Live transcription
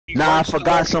Nah, I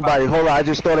forgot somebody. Hold on, I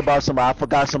just thought about somebody. I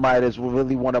forgot somebody that's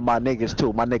really one of my niggas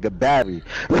too. My nigga Barry.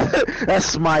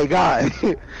 That's my guy.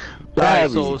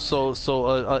 Barry.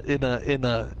 Alright,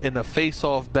 in a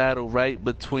face-off battle, right,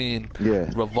 between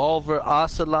Revolver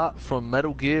Ocelot from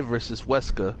Metal Gear versus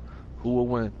Wesker, who will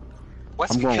win?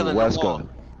 I'm going with Wesker.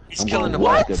 He's killing the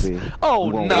what? Oh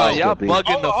nah, y'all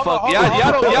bugging the fuck.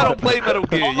 Y'all don't play Metal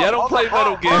Gear. Y'all don't play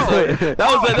Metal Gear. So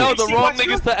that was the wrong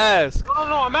niggas to ask. No,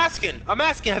 I'm asking.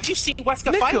 Have you seen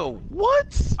Wesker fight?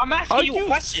 What? I'm asking you a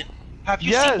question. Have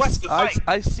you seen Wesker fight?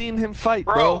 I seen him fight,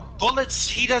 bro. Bullets,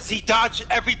 he dodges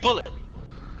every bullet.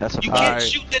 That's a You can't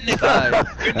shoot the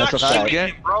nigga. You're not shooting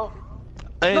him, bro.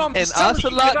 And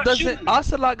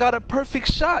Ocelot got a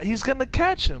perfect shot. He's gonna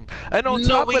catch him. And on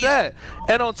top of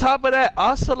that,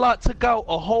 Ocelot took out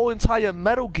a whole entire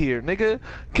Metal Gear, nigga.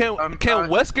 Can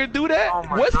Wesker do that? Oh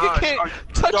Wesker can't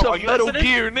touch a Metal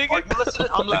Gear, nigga. Are you listening?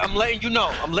 I'm letting you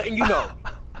know.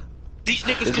 These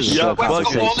niggas can shoot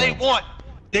Wesker all they want.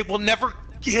 They will never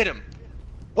hit him.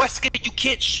 Wesker,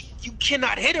 you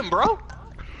cannot hit him, bro.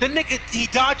 The nigga, he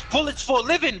dodged bullets for a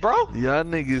living, bro. Y'all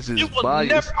niggas is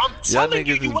biased. Y'all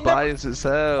niggas is biased as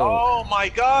hell. Oh my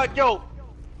god, yo.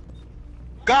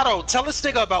 Gato, tell this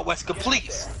nigga about Wesker,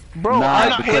 please. Bro,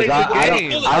 nah, because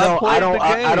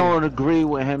I don't agree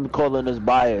with him calling us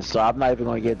biased, so I'm not even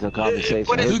gonna get into a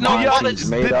conversation.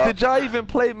 Did y'all even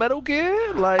play Metal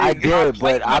Gear? Like I did,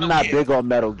 but I'm not big on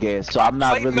Metal Gear, so I'm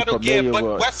not really familiar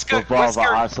with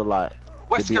Revolver Ocelot.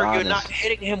 Wesker, you're not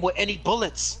hitting him with any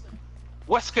bullets.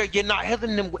 Wesker, you're not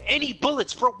hitting him with any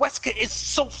bullets, bro. Wesker is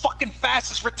so fucking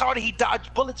fast, it's retarded. He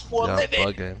dodged bullets for a living.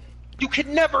 Bugging. You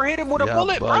can never hit him with a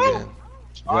bullet, bro.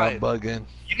 Y'all bugging.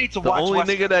 You need to watch the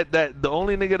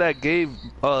only nigga that gave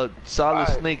Solid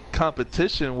Snake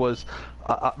competition was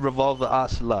Revolver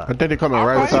Ocelot. I think they're coming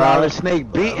right with Solid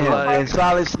Snake beat him, and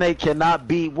Solid Snake cannot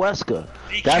beat Wesker.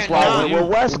 That's why I went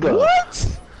with Wesker.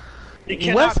 What?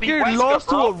 Wesker lost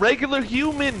to a regular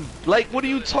human. Like, what are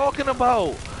you talking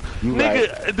about?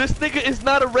 Nigga, this nigga is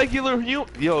not a regular human.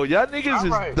 Yo, y'all niggas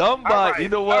is dumb by. You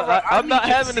know what? I'm not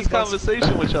having this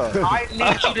conversation with y'all. I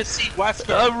need you to see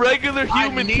Wesker. A regular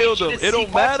human killed him. It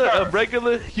don't matter. A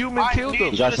regular human killed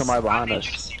him. You got somebody behind us. I need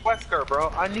you to see Wesker, bro.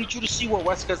 I need you to see what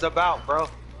Wesker's about, bro.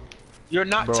 You're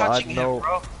not touching him,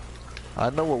 bro.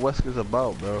 I know what Wesker's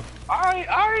about, bro. Alright.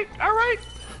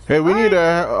 Hey, we need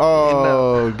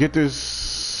to get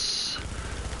this.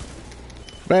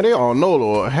 Man, they all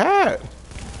know the hat.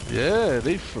 Yeah,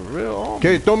 they for real.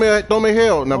 Okay, throw me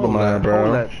hell. Never mind, bro.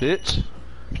 Hold that bitch.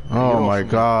 Oh my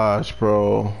gosh,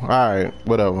 bro. Alright,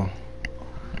 whatever.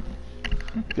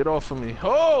 Get off of me.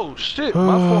 Oh shit,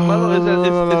 my fault, Mellow. Is that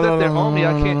their homie?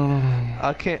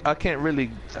 I can't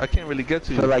really get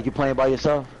to you. Feel like you're playing by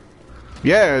yourself?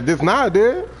 Yeah, this not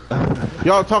dude.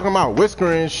 Y'all talking about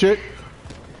Wesker and shit.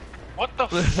 What the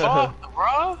fuck,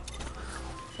 bro?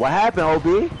 What happened,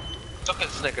 OB? Look at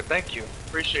this nigga, thank you.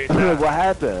 Appreciate that. What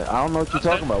happened? I don't know what you're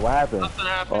talking about. What happened? Nothing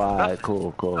happened. Oh, alright,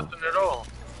 cool. Nothing at all.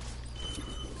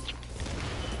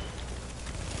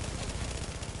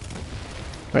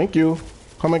 Thank you.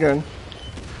 Come again.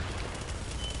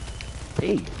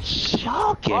 They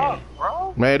shocking.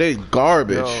 Bro. Man, they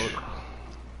garbage. Yo.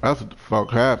 That's what the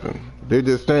fuck happened. They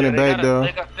just standing back there.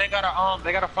 They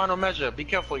got a final measure. Be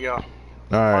careful, y'all.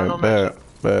 Alright,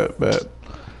 bet.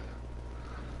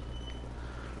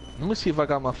 Let me see if I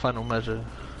got my final measure.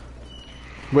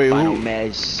 Wait, final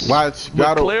measure. Watch,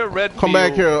 gotta come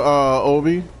back here,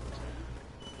 Obi.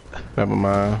 Never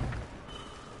mind.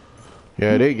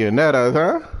 Yeah, they getting that out,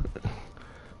 huh?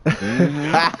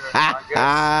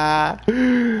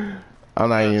 I'm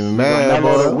not even mad,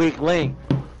 boy. Weak link.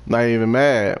 Not even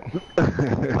mad.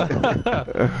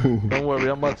 Don't worry,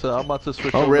 I'm about to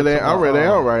switch. I'm really out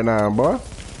right now, boy.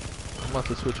 I'm about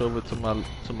to switch over to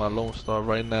my Lone Star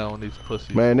right now on these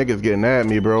pussies. Man, niggas getting at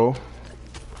me, bro.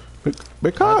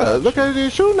 Because look at they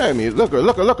shooting at me. Look.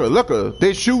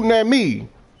 They shooting at me.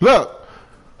 Look.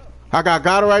 I got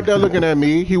Gato right there looking at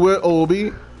me. He with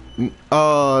Obi.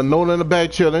 Nolan in the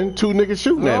back chilling. Two niggas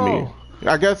shooting at me.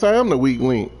 I guess I am the weak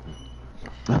link.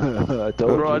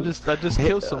 Bro, I just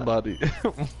killed somebody.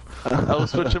 I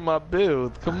was switching my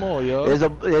build. Come on, yo.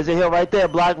 There's a hill right there,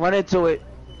 Block. Run into it.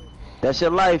 That's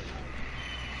your life.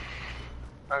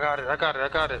 I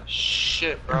got it.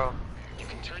 Shit, bro. You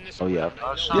can turn this. Oh yeah.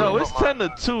 Yo, it's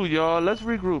 10-2, y'all. Let's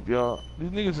regroup, y'all. These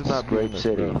niggas is not great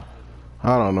city. Bro.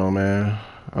 I don't know, man.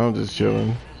 I'm just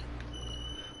chilling.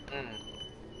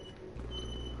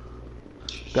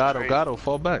 Gato,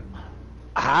 fall back.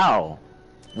 How?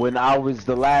 When I was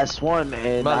the last one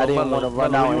and I didn't want to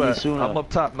run out any sooner. I'm up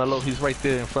top, Mellow. He's right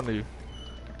there in front of you.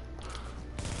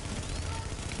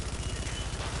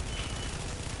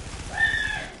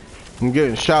 I'm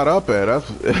getting shot up at. That's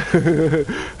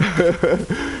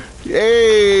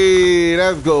hey,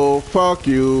 let's go. Fuck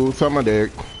you. Suck my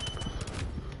dick.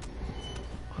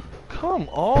 Come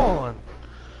on.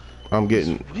 I'm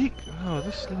getting. Oh,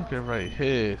 this nigga right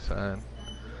here, son.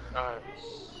 Alright.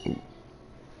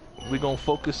 We gonna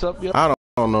focus up, yo? I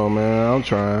don't know, man. I'm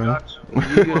trying.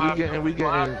 we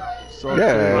getting salty.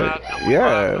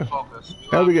 Yeah.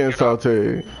 How we getting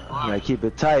salty? Yeah, keep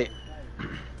it tight.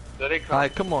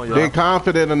 Alright, come on, yo. They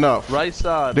confident enough. Right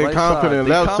side. They right confident.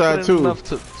 Side. Left side too.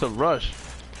 Enough to rush.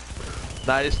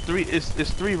 Nah, it's three. It's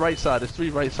three right side. It's three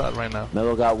right side right now.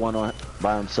 Mellow got one on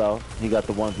by himself. He got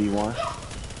the 1v1.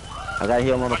 I got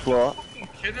him on the floor. Are you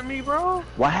kidding me, bro?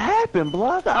 What happened,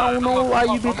 blood? I don't know why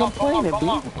you be complaining, I'm dude.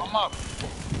 up.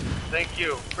 Thank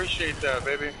you. Appreciate that,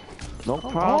 baby. No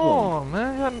Come problem. on,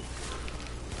 man.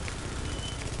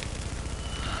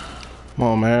 Come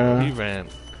on, man. He ran.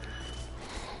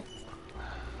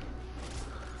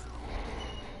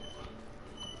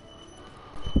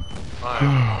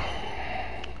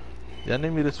 Y'all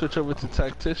need me to switch over to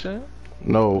tactician?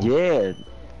 No. Yeah.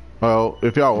 Well,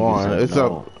 if y'all want, it's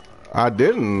no. up. I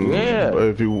didn't. Yeah.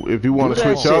 If you want to Do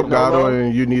that switch up, shit, Gato, Mello.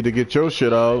 and you need to get your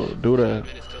shit out, do that.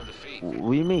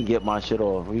 What do you mean get my shit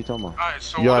off? What are you talking about? Alright,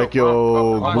 so You what like up,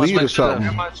 your bro? bleed or something?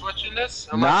 Am I switching this?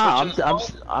 Nah,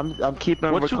 I'm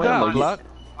keeping What you reclaiming. got, Block?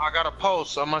 I got a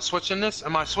post. Am I switching this?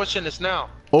 Am I switching this now?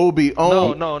 Obi,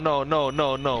 No, on.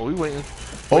 no. We waiting.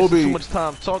 Obi. Wasting too much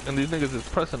time talking. These niggas is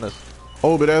pressing us.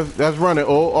 Obi, that's running.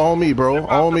 Oh, on me, bro.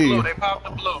 On me. They popped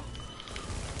the blue.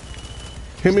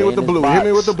 Hit me with the blue. Hit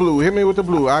me with the blue. Hit me with the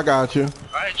blue. I got you.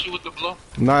 I hit you with the blue.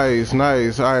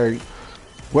 Nice. Alright.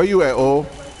 Where you at, O?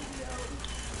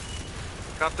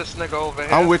 Got this nigga over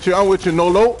here. I'm with you. No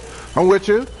low. I'm with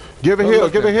you. Give it here.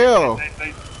 Give it here.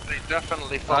 They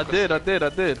definitely I focused.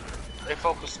 did. They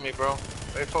focused me, bro.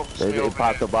 They focused me They over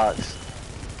popped here. the box.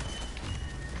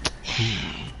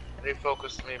 They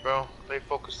focused me, bro. They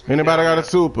focused me. Anybody down got a there.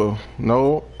 super?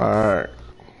 No? Alright.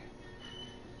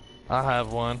 I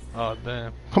have one. Oh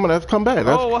damn. Come on, let's come back.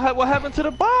 Oh, what happened to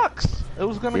the box? It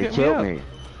was gonna They get me killed up. me.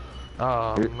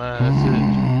 Oh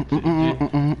man, that's it.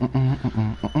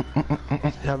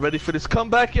 Y'all ready for this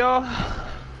comeback, y'all?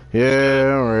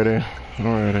 Yeah, I'm ready.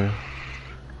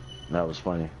 That was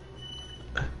funny.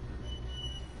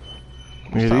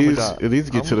 At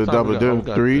least get to the double dip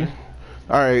 3.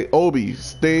 Alright, Obi,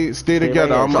 stay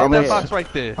together. right I'm here. Drop that gonna box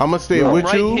right there. stay I'm with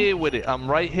right you. here with it. I'm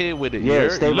right here with it. Yeah,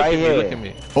 stay right here. Look at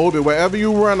me. Obi, wherever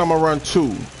you run, I'm gonna run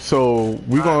too. So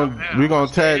we gonna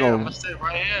tag I'm them. gonna stay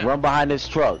right here. Run behind this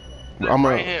truck. I'm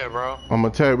Right here, bro. gonna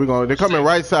tag. They coming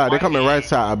right side. They coming right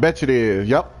side. I bet you they is.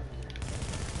 Yep.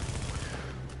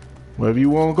 Wherever you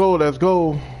wanna go, let's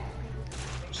go.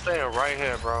 I'm staying right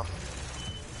here, bro.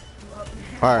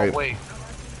 All right. Wait.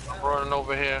 I'm running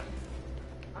over here.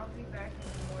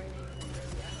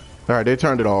 All right. They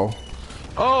turned it off.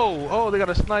 Oh, they got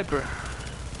a sniper.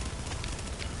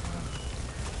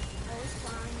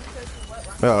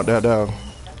 Down.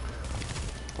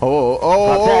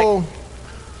 Oh.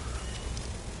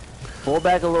 Pull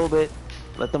back a little bit.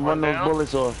 Let them run those down.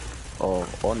 bullets off. Oh,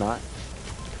 or not.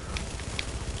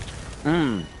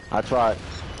 I tried.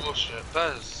 Bullshit.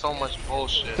 That is so much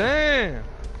bullshit. Damn.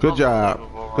 Good job.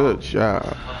 Unbelievable, Good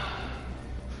job.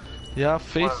 Y'all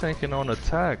face tanking on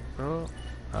attack, bro.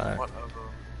 Alright. Whatever.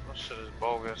 That shit is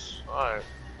bogus. Alright.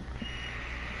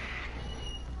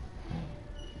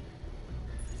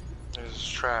 This is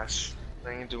trash.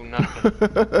 They ain't do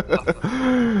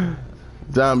nothing.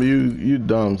 Zombie, you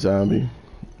dumb zombie.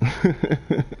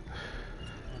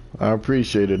 I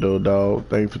appreciate it though, dog.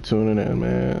 Thanks for tuning in,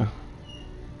 man.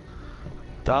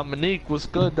 Dominique, what's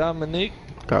good, Dominique?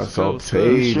 Got so You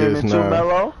taste streaming too, now.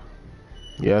 Mello?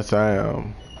 Yes, I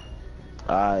am.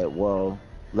 Alright, well,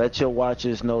 let your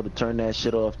watchers know to turn that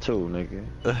shit off too,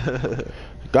 nigga.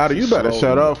 Gotta, you better Slowly.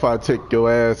 shut up if I take your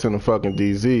ass in the fucking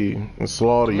DZ and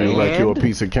slaughter you like you a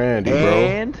piece of candy,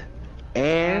 bro.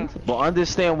 But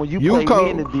understand when you You play me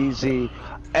in the DZ,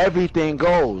 everything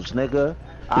goes, nigga.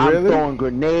 I'm Really? throwing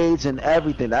grenades and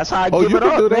everything. That's how I Oh, give you it can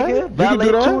up, do that? nigga. You can Valet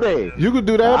do that? two-day. You could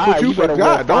do that, Alright, but you better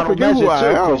forgot. wear Don't final forget who measure, I too,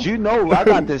 am. 'cause you know I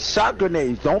got the shot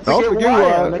grenades. Don't Don't forget forget who who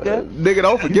I am, nigga. Nigga,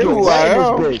 don't forget You who get I wet in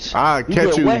am. this bitch. I'll You catch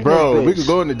get you, wet in bro. this We bitch. could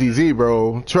go in the DZ,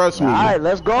 bro. Trust me. Alright,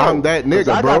 let's go. I'm that 'Cause nigga,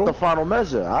 I bro. got the final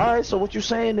measure. Alright, so what you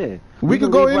saying then? We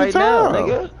could go leave right anytime. now,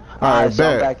 nigga. Alright, so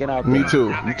I'm bet. backing out. Me then.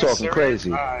 too. You talking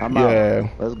crazy. I'm Yeah. out.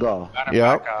 Let's go. Gotta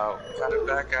Yep. back out. Gotta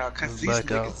back out. Cause these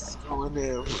Back out. niggas is going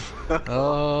in.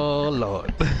 Oh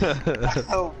lord.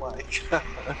 Oh my god.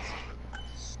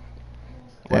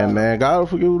 And man, gotta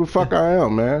forget who the fuck I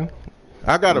am, man.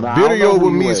 I got a video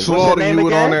with me slaughtering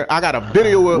you on there. I got a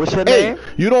video with. What's your name?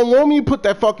 You don't want me to put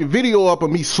that fucking video up of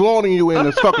me slaughtering you in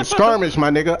this fucking skirmish, my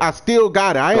nigga. I still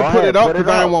got it. I ain't put it up because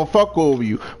I ain't want to fuck over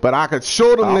you. But I could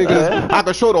show them niggas. I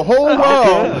could show the whole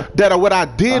world that what I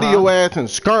did to your ass in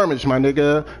skirmish, my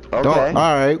nigga. All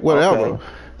right, whatever.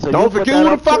 So don't forget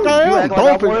who the fuck I am.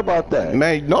 Don't forget about that.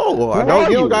 Man, no. I don't.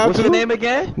 You don't got to. What's your name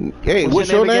again? Hey, what's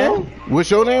your name?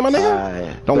 What's your name, my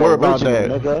nigga? Don't worry about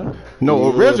that. No,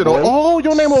 original. Oh,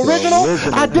 your name original?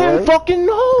 I didn't fucking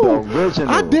know.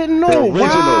 I didn't know.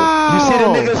 Wow. You see the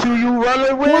niggas who you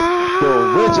running with?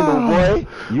 The original, boy.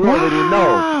 You already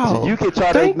know. So you can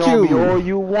try to ignore me all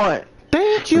you want.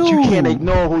 Thank you. But you can't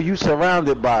ignore who you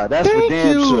surrounded by. That's for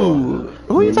damn sure.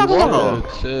 Who you talking about?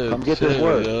 Come get this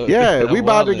work. Yeah, we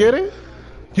about to get it.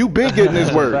 You been getting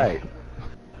this work. Right.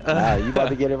 Alright, you about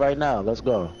to get it right now. Let's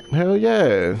go. Hell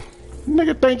yeah.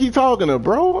 Nigga think he talking to,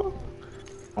 bro.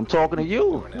 I'm talking to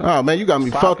you. Oh man, you got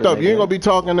me fucked up. You ain't gonna be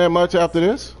talking that much after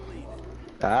this.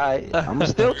 Alright, I'ma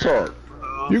still talk.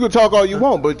 You can talk all you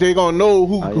want, but they gonna know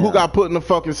who got put in the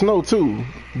fucking snow too.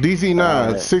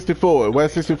 DC9, 64,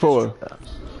 West 64.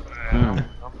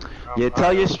 Yeah,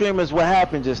 tell your streamers what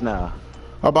happened just now.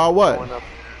 About what?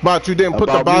 About you didn't put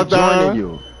the box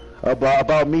down?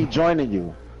 About me joining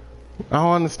you. I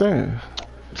don't understand.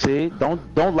 See,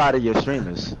 don't lie to your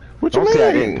streamers. What you mean? Don't say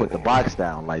I didn't put the box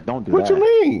down. Like, don't do that. What you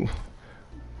mean?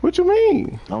 What you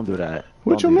mean? Don't do that.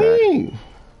 What you mean?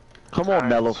 Come on,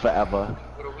 Mellow forever.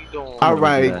 All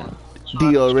right,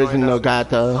 the original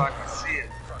gato.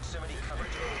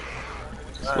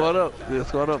 Squad up. Yeah,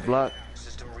 squad up, Block.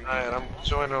 Alright, I'm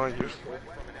joining on you.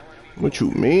 What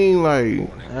you mean, like?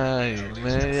 Hey,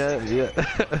 man, yeah.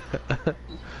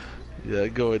 Yeah,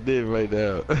 going in right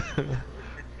now.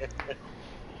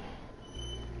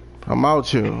 I'm out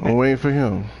here. I'm waiting for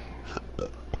him.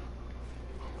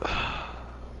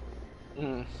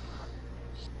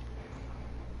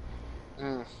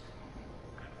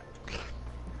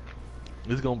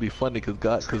 It's gonna be funny cause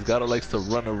God likes to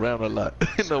run around a lot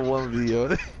in the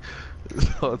 1v. It's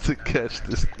hard to catch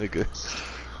this nigga.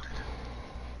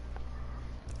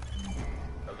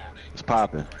 It's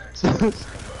popping.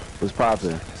 It's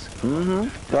popping. Go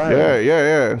ahead.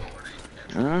 Yeah.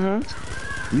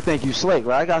 You think you slick,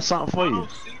 right? I got something for you.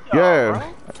 Yeah.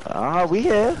 We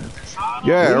here.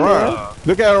 Yeah, run.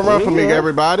 Look at him run for me,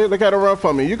 everybody. Look at him run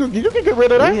for me. You can get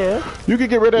rid of that. You can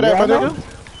get rid of that, my nigga.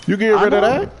 You can get rid of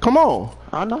that. Come on.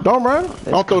 I know. Don't run.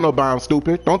 Don't throw no bomb,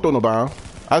 stupid. Don't throw no bomb.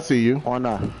 I see you. Or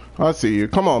not. I see you.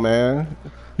 Come on, man.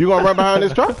 You gonna run behind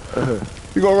this truck?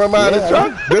 You gonna run behind this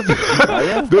truck?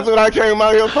 This what I came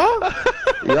out here for?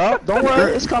 Yeah, don't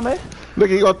worry, it's coming. Look,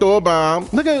 he gonna throw a bomb.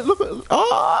 Look.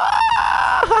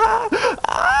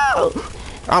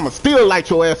 I'ma still light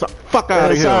your ass up. Fuck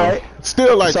out of here. Right.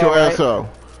 Still light your ass up.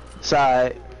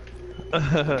 Side.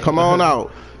 Come on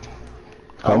out.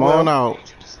 Come on out.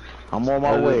 I'm on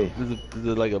my way. Is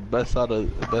it like a best out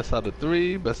of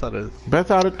three? Best out of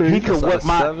three. He could whoop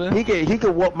he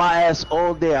could whoop my ass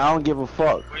all day. I don't give a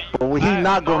fuck. But what he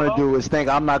not gonna do is think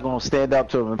I'm not gonna stand up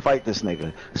to him and fight this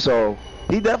nigga. So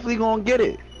he definitely gonna get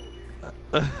it.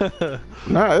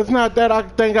 Nah, it's not that. I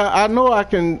think I know I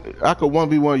could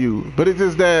 1v1 you, but it's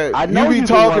just that you be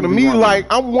talking to me like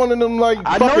I'm one of them like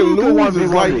fucking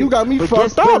losers. Like you got me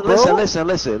fucked up, bro. Listen.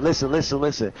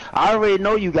 I already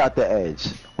know you got the edge.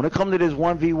 When it comes to this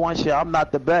 1v1 shit, I'm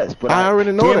not the best. But I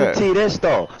already know that. Guarantee this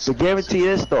though.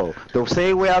 The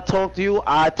same way I talk to you,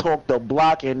 I talk to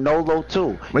Block and Nolo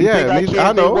too. But you think I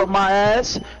can't with my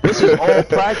ass? This is all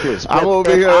practice. I'm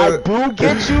over here. I do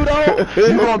get you though,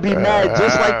 you gonna be mad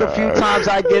just like the few times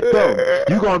I get them.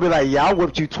 You gonna be like, yeah, I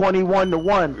whipped you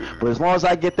 21-1, but as long as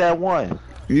I get that one.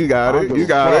 You got it.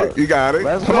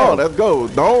 Come on, let's go.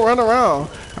 Don't run around.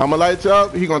 I'ma light you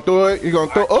up. He gonna throw it. He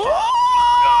gonna throw. Oh!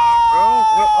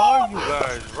 Where are you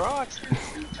guys, bro?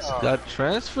 Got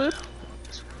transferred?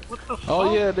 What the fuck?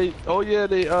 Oh yeah,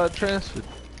 they transferred.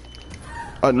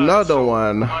 Another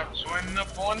one. Joining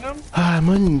up on them? I'm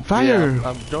on fire. Yeah,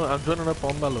 I'm joining up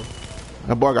on Mellow.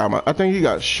 That boy got I think he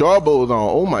got sharbos on.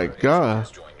 Oh my god.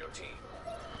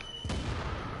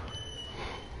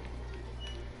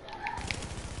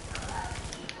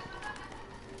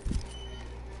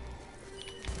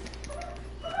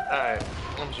 Alright,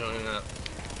 I'm joining up.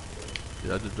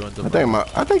 Yeah, I just joined up.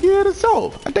 I think he hit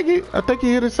himself. I think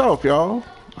he hit himself, y'all.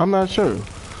 I'm not sure.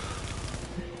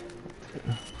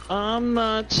 I'm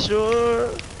not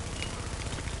sure.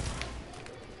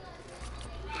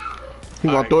 He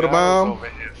gonna throw the bomb. There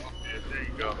you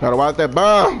go. Gotta watch that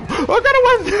bomb. Oh, gotta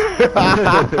watch.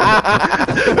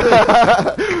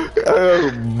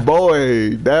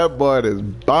 Boy, that boy is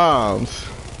bombs.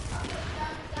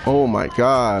 Oh my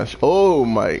gosh. Oh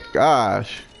my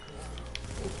gosh.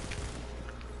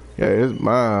 Yeah, his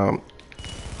mom.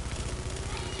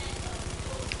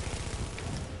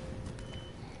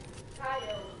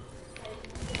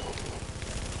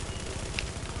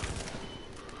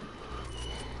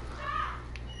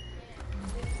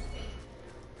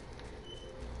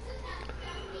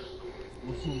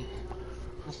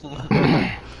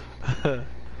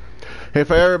 Hey,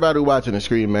 for everybody watching the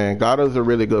screen, man, Gatto's a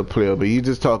really good player, but he's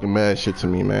just talking mad shit to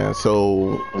me, man.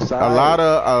 So a lot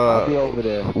of I'll be over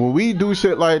there. when we do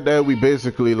shit like that, we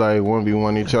basically like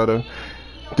 1v1 each other.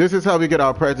 This is how we get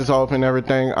our practice off and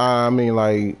everything. I mean,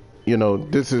 like, you know,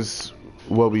 this is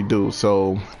what we do.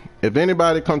 So if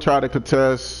anybody come try to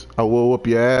contest, I will whoop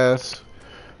your ass.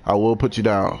 I will put you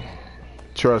down.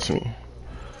 Trust me.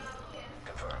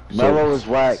 Mellow is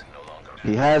whack.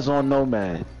 He has on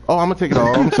Nomad. Oh, I'm gonna take it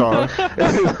off. I'm sorry.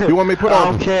 You want me to put on? I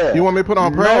don't care. You want me to put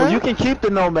on prayer? No, you can keep the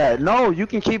Nomad. No, you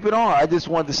can keep it on. I just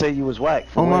wanted to say you was whack.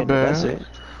 Oh, my bad. That's it.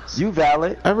 You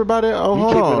valid. Everybody, oh,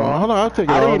 hold on. Hold on, I'll take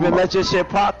it off. I didn't even let your shit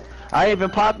pop. I didn't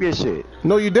even pop your shit.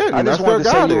 No, you didn't. I just wanted to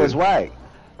say you was whack.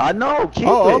 I know. Keep it.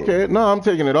 Oh, okay. No, I'm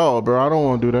taking it all, bro. I don't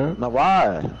want to do that. No,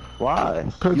 why?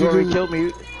 Why? Cause you already killed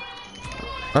me.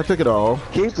 I take it all.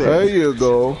 Keep it. There you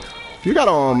go. You got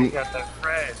You got that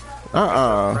Fred.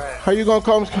 How you gonna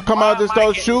come out and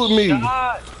start shooting me?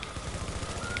 Shot?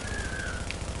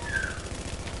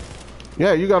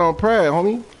 Yeah, you got on prayer,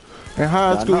 homie. In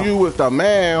high school, you was the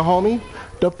man, homie.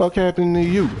 The fuck happened to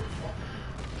you?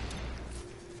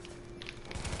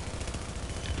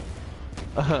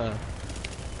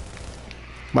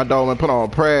 My dog man put on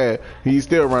prayer. He's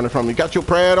still running from me. Got your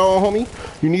prayer on, homie?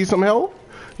 You need some help?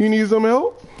 You need some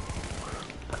help?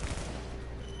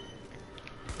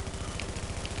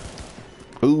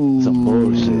 Ooh. Some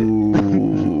bullshit.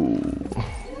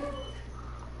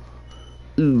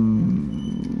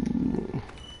 Ooh.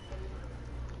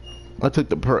 I took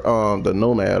the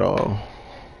Nomad off.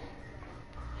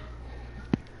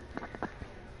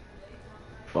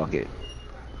 Fuck it.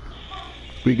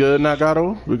 We good,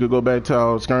 Nagato? We could go back to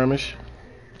our skirmish?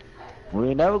 We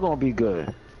ain't never gonna be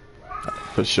good.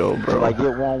 For sure, bro. Till I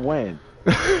get one win.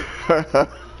 If I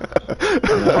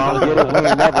don't get it, we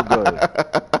ain't never good.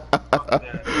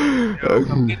 Yo,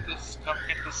 come get this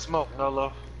smoke,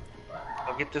 Nolo.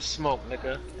 Come get this smoke,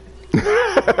 nigga. I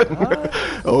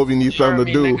hope you need something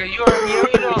to do. Nigga. You heard me,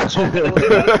 you know what I'm talking about,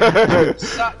 nigga.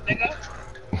 What's up, nigga?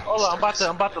 Hold on,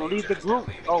 I'm about to leave the group.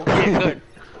 Oh, yeah, good.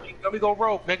 Let me go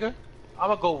rogue, nigga.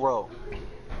 I'ma go rogue.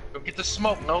 Go get the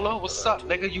smoke, Nolo. What's up,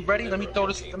 nigga? You ready? Let me throw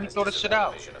this shit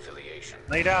out.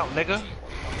 Lay down, nigga.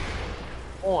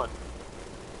 On.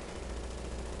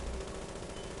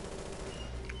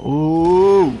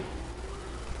 Ooh.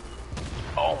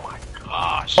 Oh my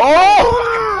gosh. Oh!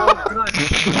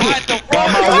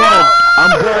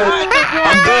 I'm good.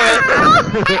 I'm good.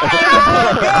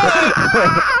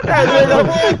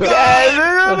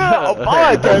 I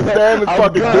can't stand this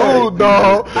fucking dude,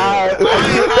 dog.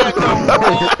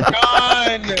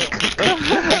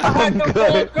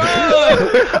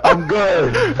 I'm good.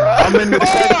 I'm in the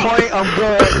checkpoint. I'm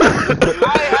good.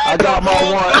 I got my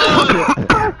one.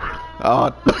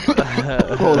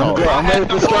 Hold on. I'm ready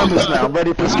for skirmish now. I'm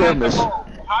ready for skirmish.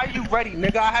 How you ready,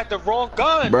 nigga? I had the wrong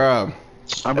gun. Bruh.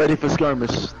 I'm ready for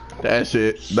skirmish. That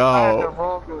shit. I had the No.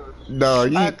 wrong gun. No,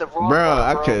 you.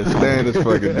 Bruh, I can't stand this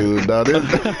fucking dude, dog.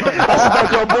 That's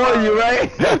not your boy, you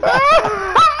right?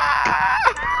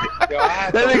 Yo,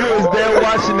 That nigga was there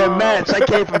watching the match. I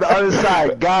came from the other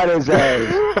side. Got his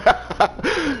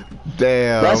ass.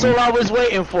 Damn. That's all I was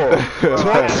waiting for.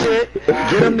 Talk shit,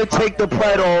 get him to take the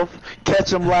plate off,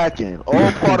 catch him lacking.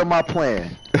 All part of my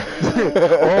plan.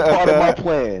 All part of my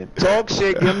plan. Talk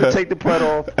shit, get him to take the plate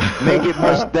off, make it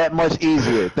that much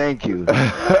easier. Thank you.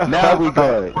 Now we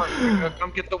good.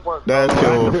 Come get the work. That's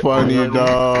so funny,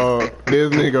 dog. This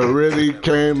nigga really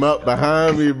came up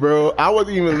behind me, bro. I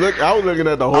wasn't even looking. I was looking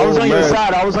at the whole I was on your match.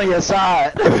 side. I was on your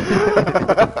side.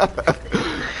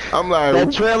 I'm like,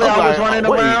 That trailer I was running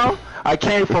around, I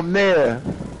came from there.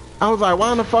 I was like,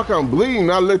 why in the fuck I'm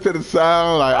bleeding? I looked to the side,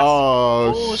 I'm like,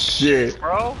 oh shit.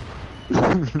 Bro.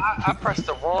 I pressed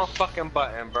the wrong fucking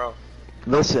button, bro.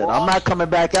 Listen, I'm not coming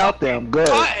back out there. I'm good.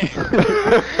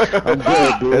 I'm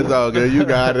good, dude. It's all good. You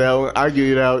got that one. I give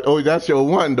you that one. Oh, that's your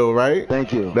one though, right?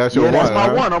 Thank you. That's your one. That's my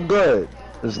huh? one. I'm good.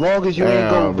 As long as you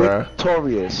ain't Damn, go bruh.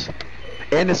 victorious.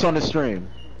 And it's on the stream.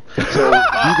 So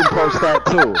you can post that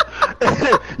too.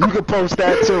 You can post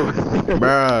that too.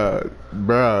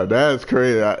 Bruh, that's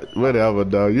crazy. Whatever,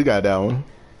 dog. You got that one.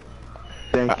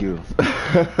 Thank you.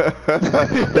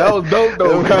 That was dope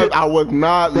though, because I was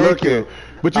not looking.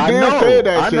 But you did say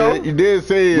that shit. You did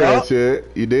say that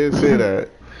shit. You did say that.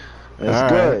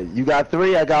 That's good. You got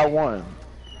 3, I got 1.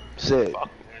 Shit. Fuck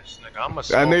this nigga. I'm a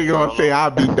that nigga gonna say I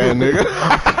beat that nigga.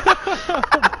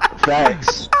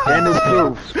 Facts. And it's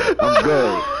proof. I'm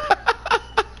good.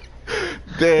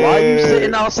 Damn. Why you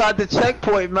sitting outside the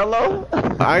checkpoint, Mello?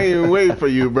 I ain't even wait for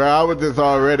you, bro. I was just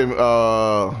already.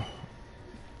 I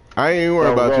ain't even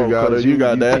worried about you, Gato. You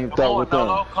got that. Come on,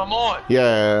 Mello. Come on.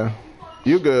 Yeah.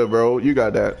 You good, bro. You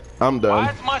got that. I'm done.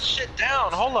 Why is my shit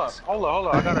down? Hold up.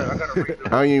 I gotta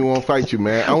redo. I ain't even want to fight you,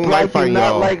 man. I don't like fighting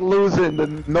y'all. Not like losing to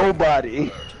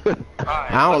nobody.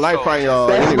 I don't like fighting y'all.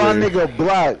 That's anyway. my nigga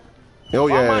Black. Oh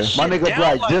yeah. My nigga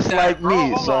Black, like just that, like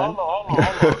me, son. Hold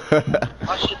on.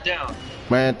 My shit down.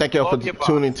 Man, thank y'all for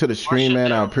tuning to the stream,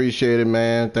 man. I appreciate it,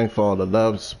 man. Thanks for all the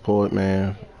love, support,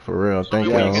 man. For real, thank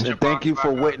y'all. And thank you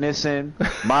for witnessing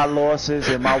my losses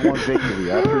and my 1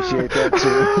 victory. I appreciate that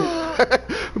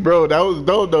too. Bro, that was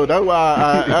dope though. That's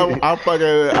why I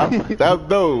fucking that's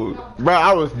dope. Bro,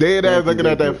 I was dead ass looking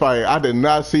at that fight. I did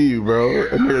not see you, bro.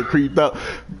 That nigga creeped up.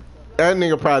 That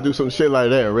nigga probably do some shit like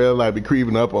that in real life, be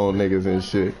creeping up on niggas and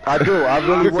shit. I do. I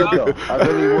really would though. I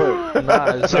really would.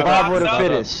 Nah, survival of the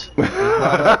fittest.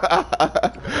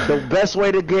 The best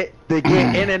way to get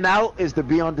in and out is to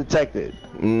be undetected.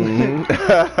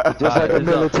 Just like a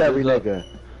military nigga.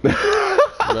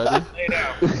 Ready?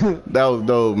 That was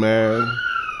dope, man.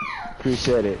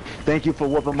 Appreciate it. Thank you for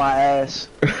whooping my ass.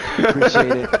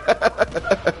 Appreciate it.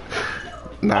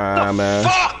 Nah, man.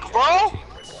 Fuck, bro.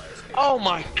 Oh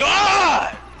my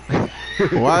god!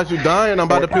 Why is you dying? I'm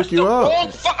about to pick you up.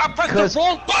 I pressed the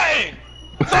wrong button!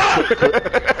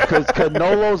 Because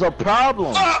Canolo's a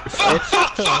problem. Fuck!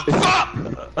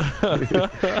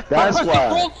 That's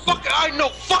why. I know,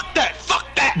 fuck that!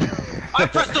 I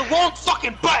pressed the wrong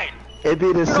fucking button! It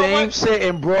be the same shit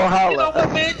in Brawlhalla. You know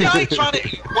what, man? I ain't trying to.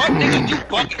 What, nigga? You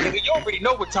bucket, nigga. You already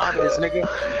know what time it is, nigga.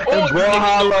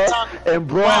 In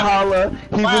Brawlhalla,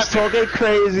 he was talking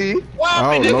crazy.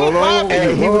 And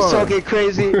he was talking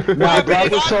crazy. My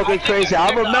brother was talking crazy. I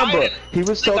remember. He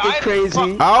was talking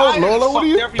crazy. Oh, Lola, what are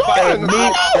you doing?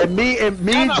 And me,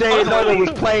 Jay, and Lola was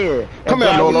playing. Come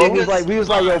here, Lola. We was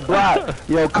like, yo, Brock,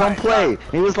 yo, come play.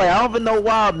 He was like, I don't even know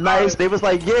why I'm nice. They was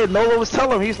like, yeah, Lola was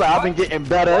telling him. He's like, I've been getting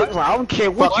better. He was like, I don't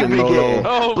care what you been getting.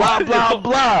 Blah, blah,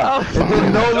 blah. And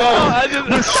then Lola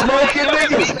was smoking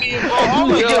niggas.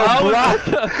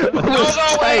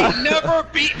 Lola never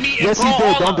beat me in Yes, he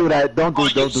did. Don't do that. Don't do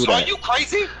that. Are you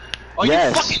crazy? Are you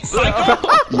Yes. fucking psycho?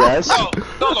 Yes.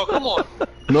 No, come on.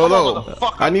 No.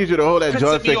 I need you to hold that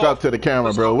joystick up to the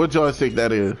camera, bro. What joystick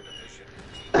that is?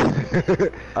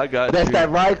 I got That's you. that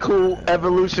Raikou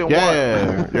Evolution 1.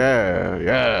 Yeah.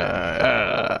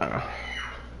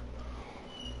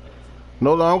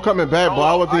 No, I'm coming back, bro.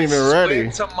 I wasn't even ready. I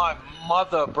swear to my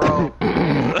mother, bro.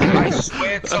 I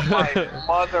swear to my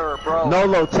mother, bro.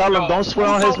 Nolo, tell him don't swear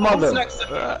on his mother.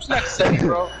 Who's next to me,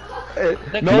 bro?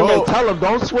 Nolo, tell him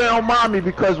don't swear on mommy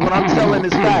because what I'm telling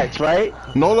is facts, right?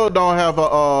 Nolo don't have a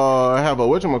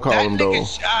whatchamacallem though.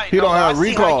 He don't have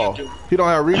recall. He don't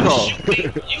have recall.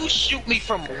 You shoot me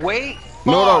from way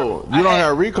far. No, you don't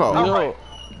have recall. Right.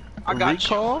 I got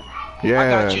recall?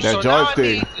 Yeah, that so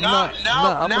joystick. Now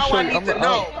I need to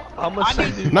know. I'm gonna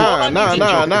send you. Nah. I'm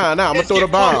gonna throw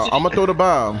the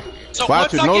bomb. So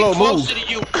Watch once it. I Nolo get closer move. to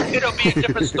you, it'll be a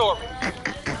different story.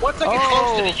 Once I get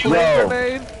closer to you,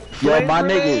 Yo, my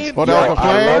niggas. Oh, that was a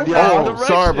flame? Oh,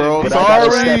 sorry, bro.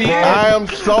 Sorry. I am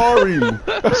sorry.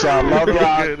 So I love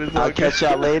y'all. I'll catch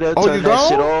y'all later. Oh, Turn you that gone?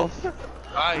 shit off.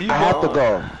 I have to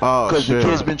go. Oh, because the shit.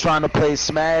 kid's been trying to play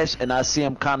Smash, and I see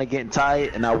him kind of getting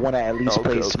tired, and I want to at least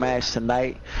play Smash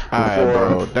tonight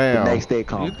before the next day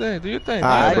comes. Do you think?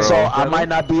 Alright, so I might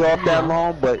not be off that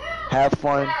long, but have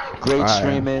fun. Great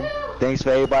streaming. Thanks for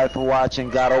everybody for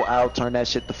watching. Gato out. Turn that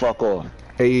shit the fuck off.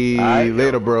 Hey,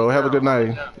 later, bro. Have a good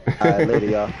night. Alright, later,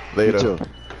 y'all. Later. You too.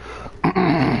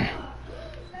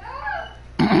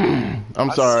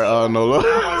 I'm sorry, Nola.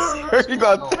 You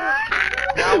got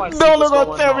Nola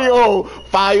gonna tell me, oh,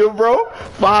 fire, bro,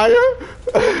 fire.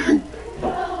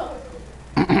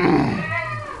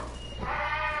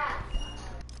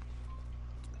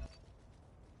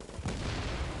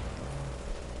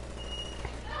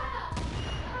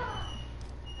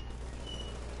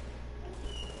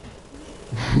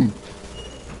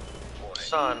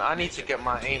 son, I need to get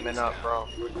my aiming up, bro.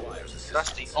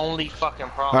 That's the only fucking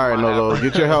problem. All right, Nolo,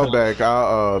 get your health back.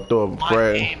 I'll throw a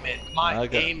frag. My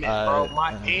aiming, bro.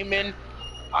 My aiming.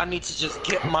 I need to just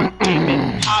get my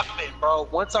aiming popping, bro.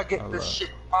 Once I get this shit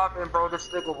popping, bro, this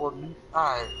nigga will.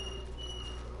 Alright.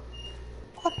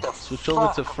 What the Switch fuck,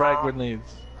 over to frag bro?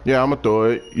 grenades. Yeah, I'm gonna throw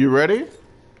it. You ready?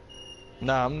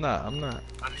 Nah, I'm not. I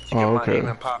need to get my aim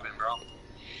and popping, bro.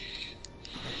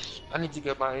 I need to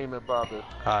get my aim and popping.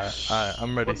 Alright,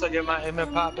 I'm ready. Once I get my aim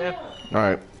and popping.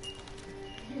 Alright.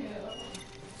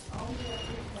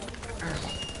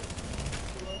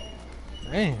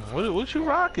 Hey, what you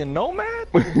rocking? Nomad?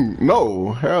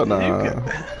 No, hell nah.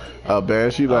 I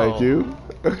bet she like you.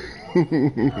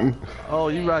 Oh,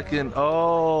 you rocking?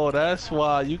 Oh, that's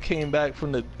why you came back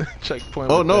from the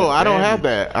checkpoint. Oh no, I don't have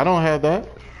that. I don't have that.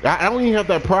 I don't even have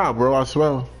that prop, bro. I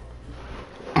swear.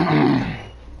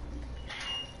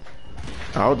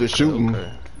 I was just shooting.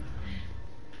 Okay.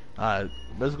 Alright,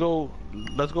 let's go.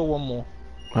 Let's go one more.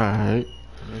 Alright.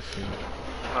 Let me see.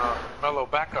 Mellow,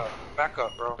 back up,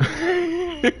 bro.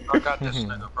 I got this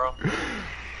nigga, bro.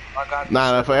 I got this.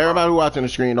 Nah, for everybody who watching the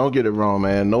screen, don't get it wrong,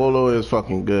 man. Nolo is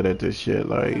fucking good at this shit.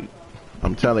 Like,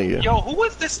 I'm telling you. Yo, who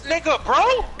is this nigga,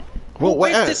 bro? Who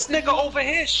is this nigga over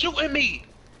here shooting me?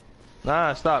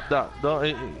 Nah, stop.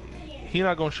 Don't. He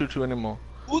not gonna shoot you anymore.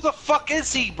 Who the fuck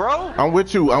is he, bro? I'm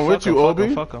with you. I'm with you,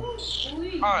 Obi. Fuck him.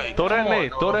 Alright, Throw that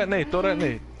nade. Throw that nade.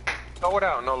 Throw it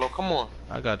out, Nolo. Come on.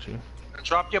 I got you.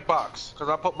 Drop your box, cause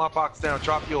I put my box down.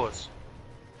 Drop yours.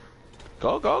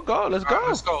 Go. Let's go. Right,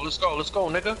 let's go,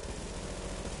 nigga.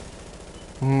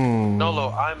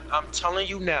 Nolo, I'm telling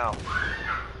you now.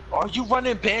 Are you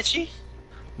running Banshee?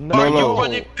 No, Are you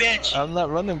running Banshee? I'm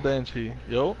not running Banshee.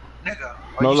 Yo. Nigga,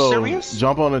 are you serious?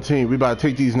 Jump on the team. We about to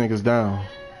take these niggas down.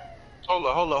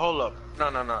 Hold up.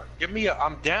 No. Get me up.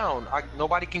 I'm down.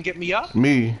 Nobody can get me up?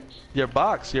 Me. Your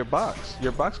box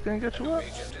can get you up.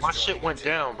 My shit went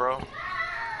down, bro.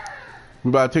 We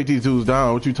about to take these dudes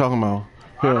down. What you talking about?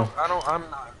 Here. I'm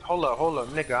not. Hold up,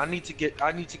 nigga. I need to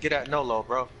get at Nolo,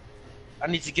 bro. I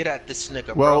need to get at this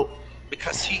nigga, bro.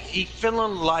 Because he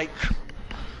feeling like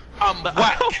I'm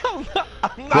whack. Bro,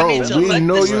 I need to we let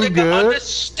know this you nigga good.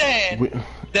 understand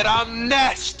that I'm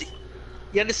nasty.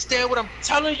 You understand what I'm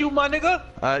telling you, my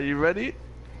nigga? You ready?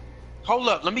 Hold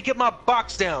up, let me get my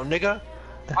box down, nigga.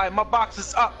 Alright, my box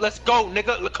is up. Let's go,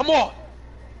 nigga. Come on.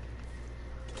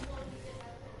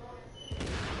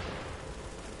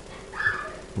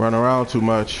 Run around too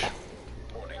much.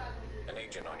 Warning. An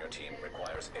agent on your team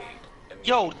requires aid.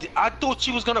 Yo, I thought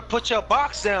you was gonna put your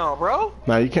box down, bro.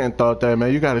 Nah, you can't thought that,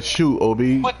 man. You gotta shoot,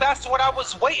 Obi. But that's what I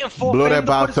was waiting for. Blow for that him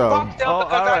to put box his up. box down Oh,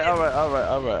 because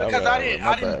all right. Because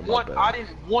I My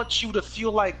didn't want you to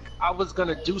feel like I was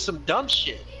gonna do some dumb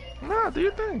shit. Nah, do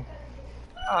your thing.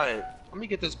 Alright, let me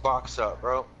get this box up,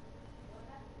 bro.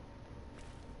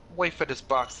 Wait for this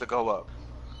box to go up.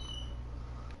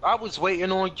 I was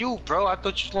waiting on you, bro. I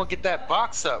thought you was gonna get that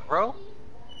box up, bro.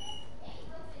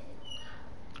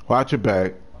 Watch your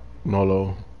back,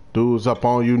 Nolo. Dude's up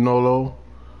on you, Nolo.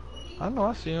 I know,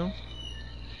 I see him.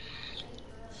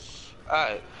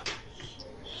 Alright.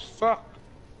 Fuck.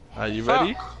 Are you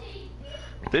ready?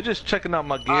 They're just checking out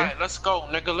my gear. Alright, let's go,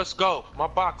 nigga. Let's go. My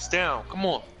box down. Come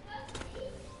on.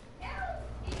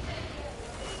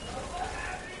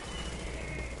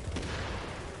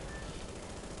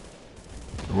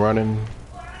 Running.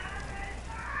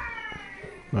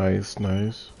 Nice.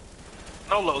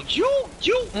 Nolo,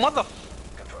 you mother.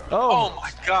 Oh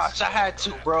my gosh, I had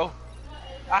to, bro.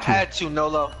 I had to,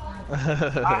 Nolo.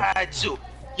 I had to.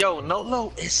 Yo,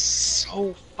 Nolo is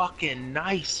so fucking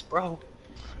nice, bro.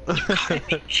 You gotta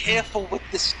be careful with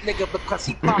this nigga because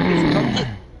he popped his nugget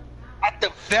at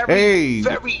the very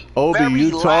Obi,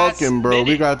 you last talking, bro? minute.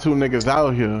 We got two niggas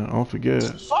out here. Don't forget.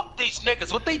 Fuck these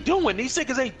niggas. What they doing? These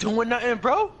niggas ain't doing nothing,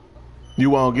 bro. You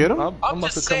won't get him? I'm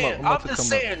just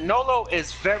saying. Nolo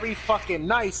is very fucking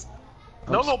nice.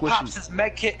 Nolo pops his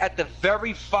med kit at the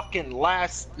very fucking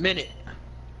last minute.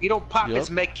 He don't pop his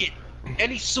med kit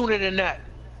any sooner than that.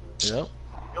 Yep.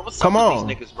 Yo, what's Come up on,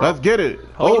 with these niggas, bro? let's get it.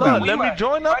 Hold Obi. on, let me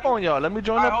join up on y'all. Let me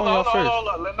join up on y'all first. Hold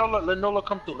on. Let Nolo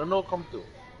come through. Let Nolo come through.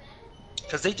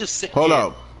 Cause they just sit Hold here.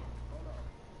 up.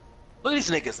 Look at these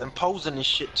niggas imposing this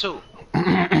shit too.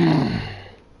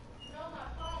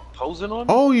 Posing on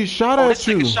me? Oh, he shot Oh, at this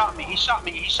you. nigga shot me. He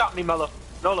shot me, Mello.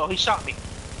 Nolo, he shot me.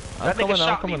 That nigga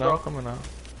shot me, bro. I'm coming out.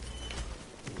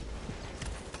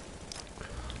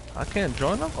 I can't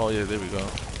join them? Oh yeah, there we go.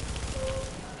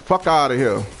 Fuck out of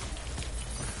here.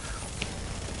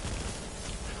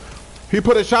 He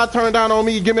put a shot turn down on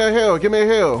me. Give me a hill. Give me a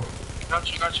hill.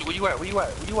 Got you. Where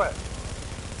you at?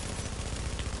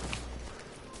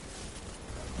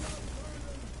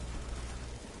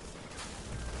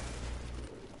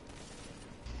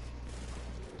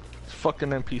 Fucking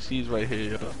NPCs right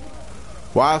here, yo.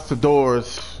 Watch the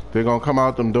doors. They're gonna come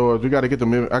out them doors. We gotta get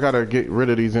them. I gotta get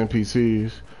rid of these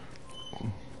NPCs.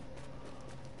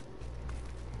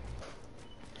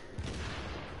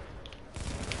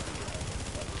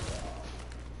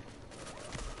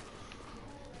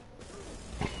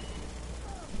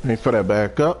 Ain't for that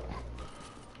back up.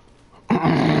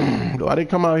 Why they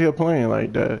come out here playing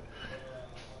like that?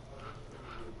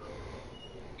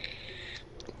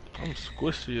 I'm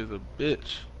squishy as a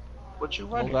bitch. What you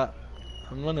running?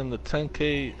 I'm running the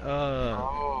 10K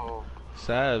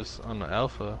salves on the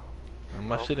alpha. And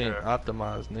my shit ain't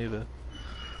optimized neither.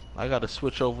 I gotta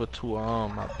switch over to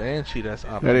my Banshee that's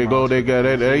optimized. There you go, they got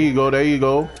it. There you go, there you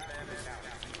go.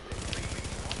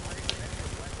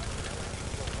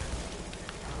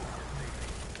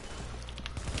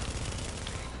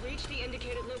 Reach the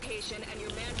indicated location and your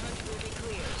manhunt will be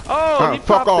cleared. Oh, he fuck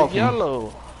popped off the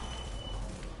yellow.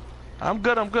 I'm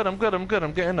good. I'm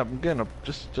getting up.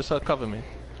 Just cover me.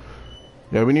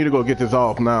 Yeah, we need to go get this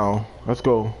off now. Let's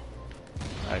go.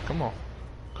 Alright, come on.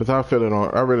 Cause I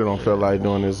really don't feel like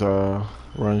doing this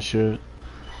run shit.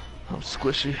 I'm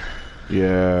squishy.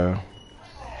 Yeah.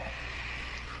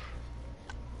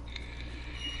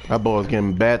 That boy's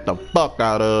getting bat the fuck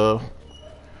out of.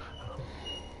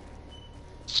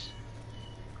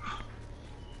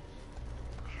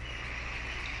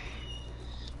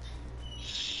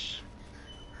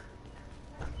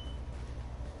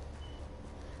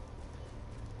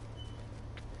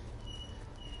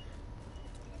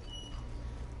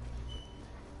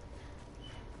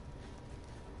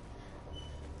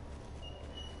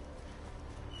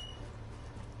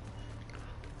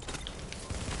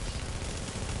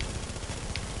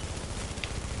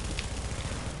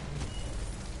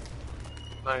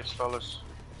 Nice, fellas.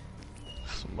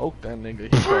 Smoke that nigga. He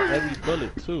got a heavy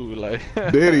bullet too. Like.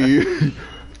 Did he?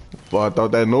 Well, I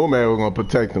thought that nomad was gonna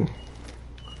protect him.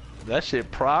 That shit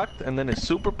procced, and then it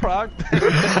super procced,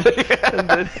 and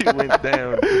then he went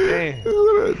down. Damn.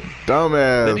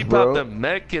 Dumbass, Then he bro. popped a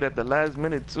med kit at the last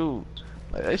minute too.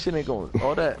 Like that shit ain't going.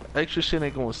 All that extra shit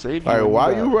ain't gonna save you. Like,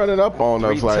 why you running up on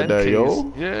us three like that, 10Ks.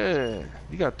 yo? Yeah,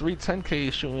 you got 3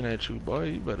 10Ks shooting at you, boy.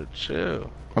 You better chill.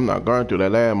 I'm not going through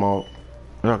that landmark.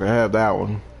 I can have that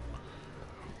one.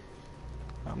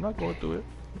 I'm not going through it.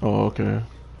 Oh, okay.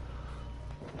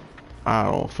 I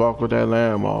don't fuck with that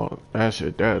landmark. That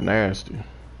shit, that nasty.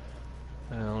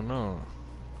 Hell no.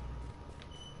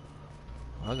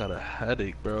 I got a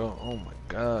headache, bro. Oh my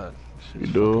god. You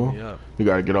do? You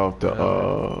gotta get off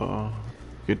the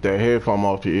get that headphone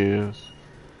off your ears.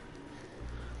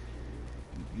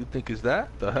 You think it's that?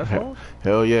 The headphones?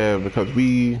 Hell yeah, because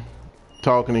we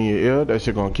talking in your ear, that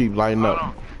shit gonna keep lighting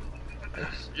up.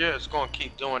 Yeah, it's gonna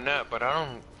keep doing that, but I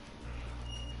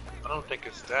don't think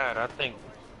it's that. I think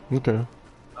Okay.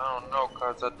 I don't know,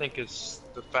 cause I think it's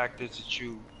the fact is that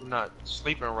you're not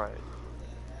sleeping right.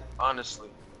 Honestly.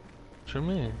 What you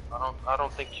mean? I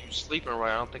don't think you sleeping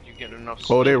right. I don't think you're getting enough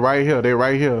sleep. Oh, they right here. They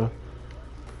right here.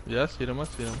 Yeah, I see them.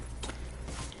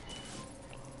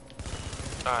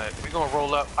 Alright, we gonna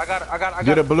roll up. I got.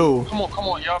 Get a blue. Come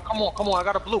on, y'all. Come on. I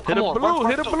got a blue. Hit a blue.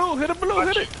 Hit a blue.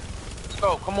 Hit it. Let's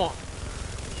go. Come on.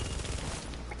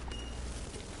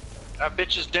 That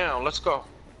bitch is down. Let's go.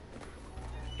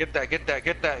 Get that,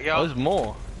 y'all. There's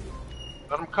more.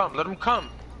 Let him come. We're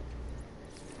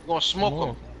gonna smoke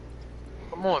him.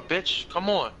 Come on, bitch.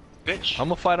 I'm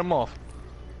gonna fight him off.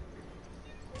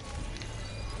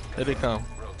 Here they come.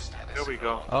 Here we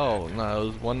go. Oh, no, it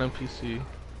was one NPC.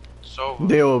 So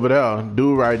They over there.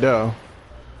 Dude right there.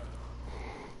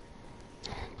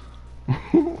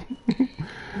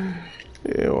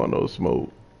 Yeah, want no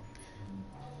smoke.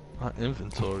 My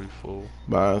inventory full.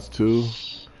 Mine's too.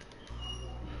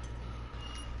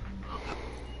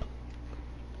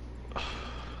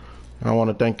 I want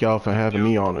to thank y'all for having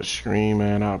me on the stream,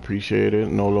 man. I appreciate it.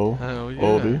 Nolo, Hell yeah.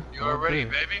 Obi. you already,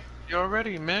 baby. You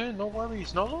already, man. No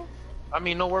worries, Nolo. I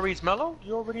mean, no worries, Mello.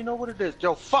 You already know what it is.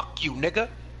 Yo, fuck you, nigga.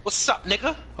 What's up,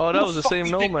 nigga? Oh, that Who was the fuck same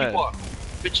you think nomad. you are?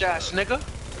 Bitch ass nigga.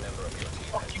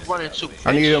 Fuck you running to? Bitch?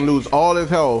 I need him to lose all his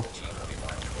health.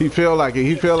 He feel like it.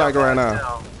 He feel like it right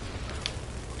now.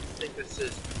 Think this is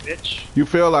bitch. You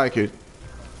feel like it.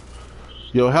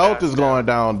 Your health is going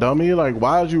down, dummy. Like,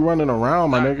 why is you running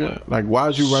around, my nigga? Like, why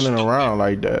is you running around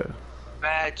like that?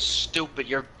 Bad, stupid.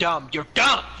 You're dumb. You're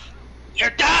dumb.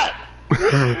 You're dumb.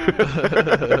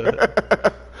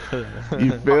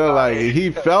 You feel like it.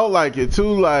 He felt like it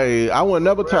too. Like, I would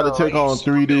never try to take on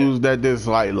 3 dudes that just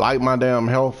like light my damn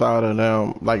health out of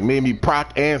them. Like, made me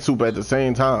proc and super at the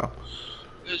same time.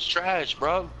 It's trash,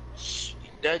 bro.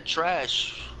 Dead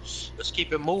trash. Let's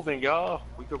keep it moving, y'all.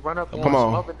 We could run up on Come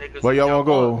some on. other niggas. Where y'all wanna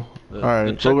go?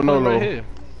 Alright, go with Nolo. Right here.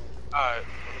 Alright,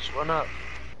 let's run up.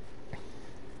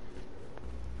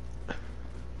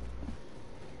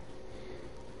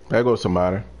 There goes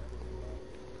somebody.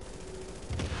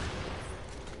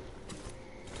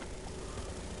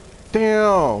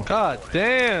 Damn. God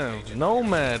damn.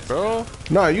 Nomad, bro.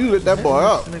 Nah, you lit that boy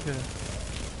up. Nigga.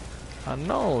 I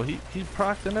know. He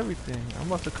procced and everything. I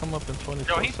must have come up in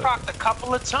 24 Yo, he seconds. procced a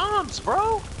couple of times,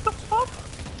 bro. What the fuck?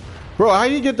 Bro, how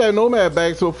you get that Nomad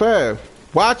back so fast?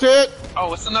 Watch it.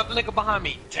 Oh, it's another nigga behind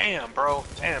me. Damn, bro.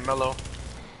 Damn, Mello.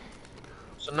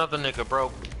 It's another nigga,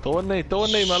 bro. Throw a nade,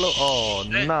 Mello. Oh,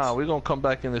 Shit. nah. We gonna come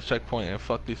back in this checkpoint and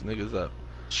fuck these niggas up.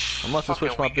 I must have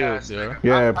switched my Fucking build, weak-ass yeah. nigga.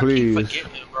 Yeah, I please. keep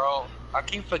forgetting it, bro. I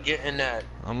keep forgetting that.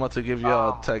 I'm about to give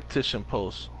y'all a tactician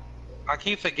post. I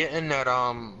keep forgetting that,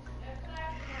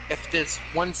 if there's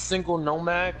one single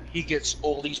Nomad, he gets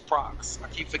all these procs. I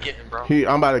keep forgetting, bro.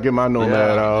 I'm about to get my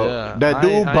Nomad out. Yeah. That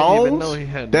dude I didn't even know he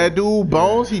Bones. had That dude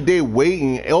Bones. He did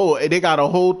waiting. Oh, they got a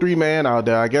whole 3-man out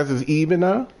there. I guess it's even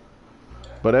now.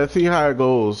 But let's see how it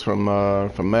goes from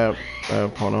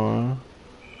that point on.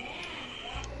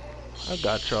 I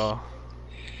got y'all.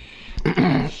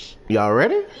 Y'all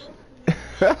ready?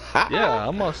 Yeah,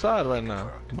 I'm outside right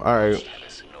now. All right.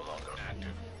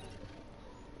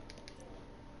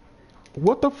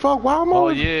 What the fuck? Why am I? Oh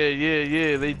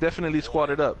yeah. They definitely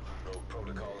squatted up.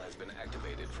 Protocol has been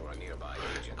activated for a nearby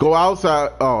agent. Go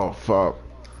outside. Oh fuck.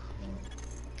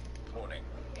 Warning.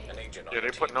 An agent on Yeah, they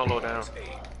your put team Nolo down. requires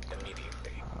aid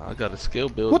immediately. I got a skill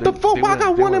build. What the fuck? Why I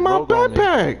got one in my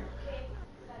backpack?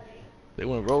 They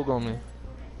went rogue on me.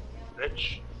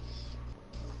 Bitch.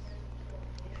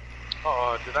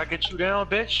 Oh, did I get you down,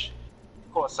 bitch?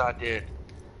 Of course I did.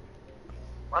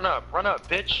 Run up,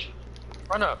 bitch.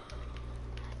 Run up.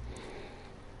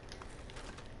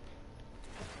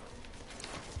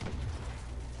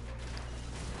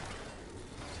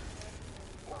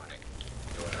 Warning.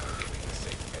 You are now leaving the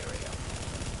safe area.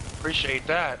 Appreciate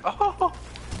that. Oh,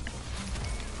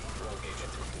 Rogue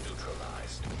agent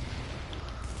neutralized.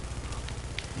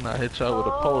 I hit y'all with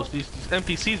a post. These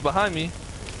NPCs behind me.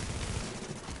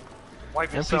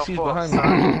 wipe yourself NPCs off, behind me.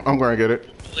 son. I'm gonna get it.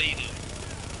 Bleeding,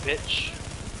 bitch.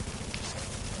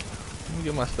 Let me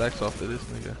get my stacks off of this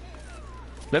nigga.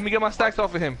 Let me get my stacks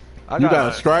off of him. You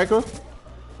got a striker?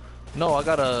 No, I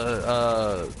got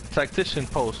a tactician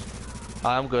post.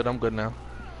 I'm good now.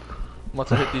 I'm about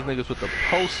to hit these niggas with the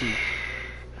posty.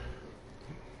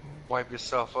 Wipe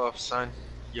yourself off, son.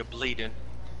 You're bleeding.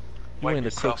 You ain't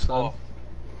the crook, son.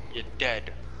 You're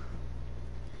dead.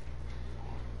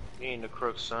 You ain't the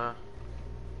crook, son.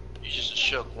 You just a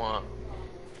shook one.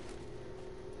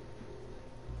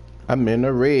 I'm in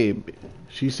the red.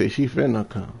 She said she finna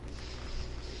come.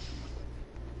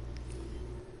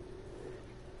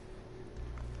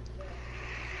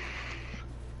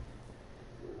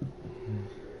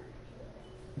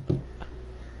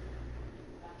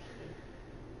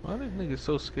 Why are these niggas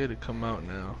so scared to come out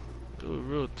now? It was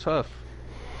real tough.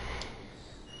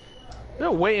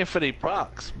 They're waiting for their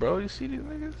procs, bro. You see these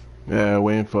niggas? Yeah,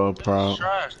 waiting for a prompt.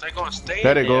 Trash. They gonna stay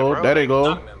There they go. bro. There they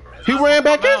go. He ran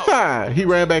back inside. He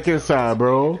ran back inside,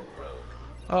 bro.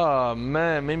 Oh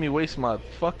man, made me waste my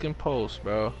fucking post,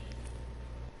 bro.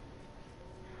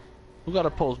 Who got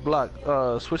a post? Block.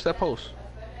 Switch that post.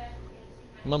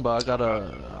 Remember, I got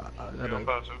a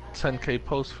 10K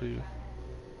post for you.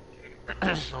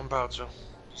 I'm about to.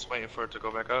 Just waiting for it to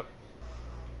go back up.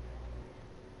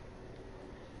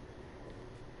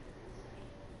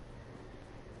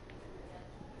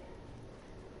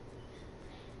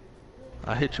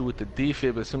 I hit you with the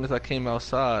defib as soon as I came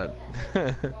outside.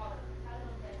 I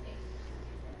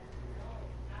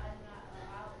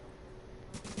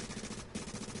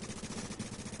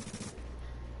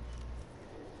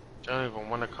don't even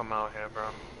want to come out here, bro.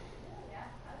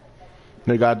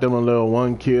 They got them a little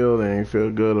 1 kill. They ain't feel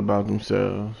good about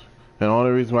themselves. And the only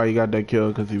reason why he got that kill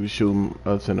because he was shooting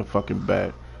us in the fucking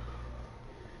back.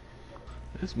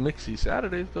 It's Mixy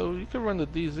Saturdays though. You can run the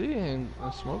DZ and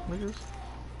smoke niggas.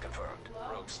 Confirmed.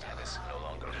 Rogue status no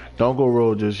longer active. Don't go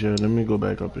roll just yet. Let me go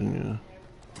back up in here.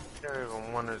 I don't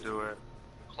even want to do it,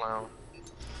 clown.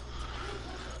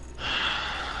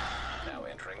 Now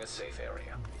entering a safe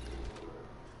area.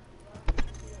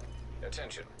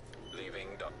 Attention. Leaving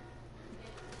dock.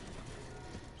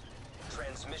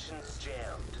 Transmissions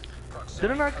jammed. Proximity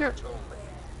Didn't I get? current only.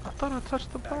 I thought I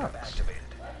touched the Backup box. activated.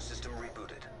 System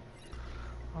rebooted.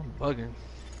 I'm bugging.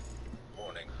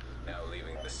 Warning. Now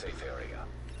leaving the safe area.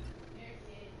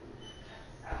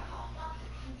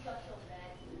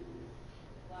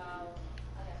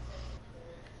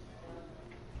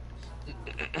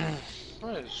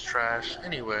 It's trash.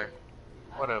 Anyway,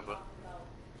 whatever.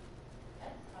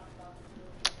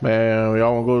 Man,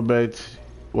 y'all wanna go back to,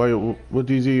 what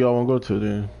DZ y'all wanna go to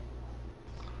then?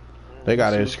 They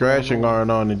got that scratching going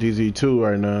on in DZ2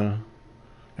 right now.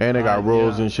 And they got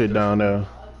rolls and shit down there.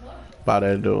 By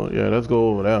that door. Yeah, let's go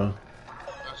over there.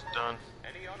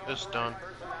 It's done.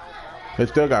 They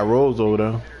still got rolls over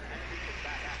there.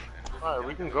 Alright,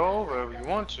 we can go over if you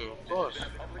want to, of course.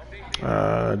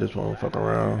 I just won't fuck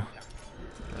around.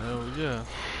 Hell yeah.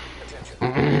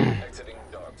 Exiting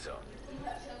dark zone.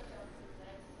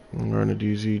 We're in the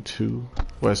DZ2,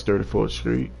 West 34th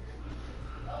Street.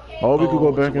 Oh, we could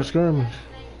go back and skirmish.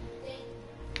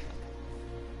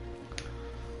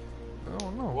 I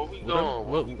don't know. Where we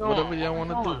going? Whatever y'all want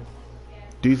to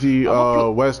do.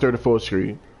 DZ, West 34th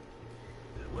Street.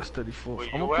 West 34th. Where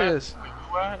I'm you gonna at? pass. Where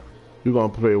you at? You gonna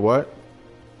play what?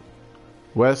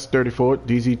 West 34th,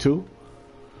 DZ2?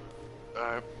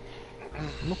 Alright.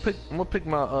 I'm gonna pick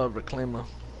my reclaimer.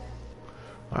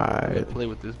 Alright. Play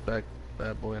with this bad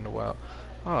boy in a while.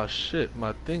 Oh shit,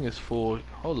 my thing is full.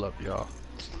 Hold up, y'all.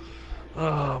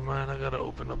 Oh man, I gotta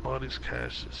open up all these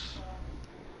caches.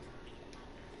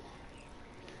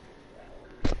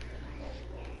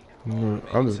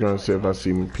 I'm just gonna see if I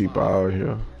see people out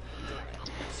here.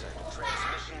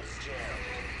 Transmissions jammed.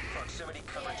 Proximity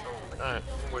coverage only. Alright,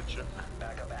 I'm with you.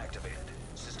 Backup activated.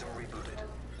 System rebooted.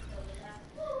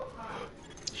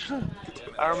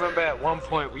 I remember at one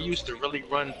point we used to really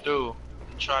run through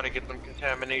and try to get them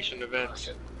contamination events.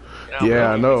 Now,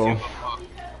 Yeah, I know.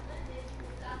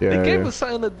 They gave Yeah. us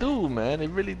something to do, man. They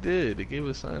really did. They gave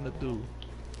us something to do.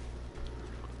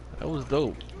 That was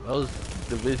dope. That was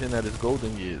Division at its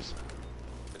golden years.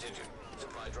 Attention.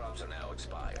 Supply drops are now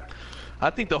expired. I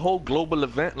think the whole global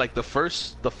event, like the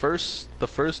first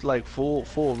like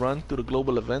full run through the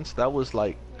global events, that was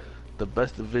like the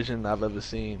best Division I've ever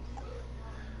seen.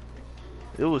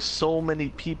 There was so many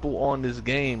people on this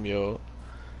game, yo.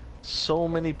 So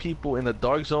many people in the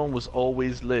dark zone was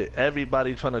always lit.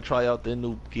 Everybody trying to try out their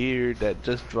new gear that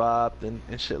just dropped and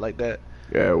shit like that.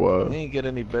 Yeah, it was. It ain't get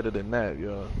any better than that,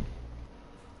 yo.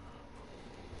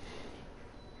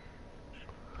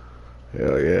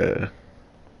 Hell yeah.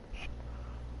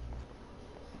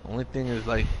 Only thing is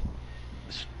like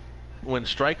when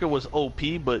Striker was OP,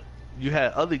 but you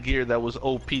had other gear that was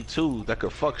OP too that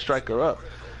could fuck Striker up.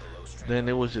 Then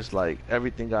it was just like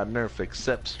everything got nerfed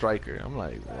except Striker. I'm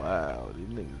like, wow, these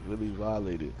niggas really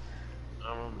violated.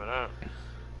 I remember that.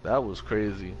 That was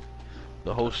crazy.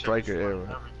 The whole That shit Striker was running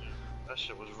era. everything. That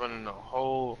shit was running the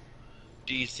whole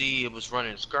DC. It was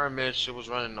running Skirmish. It was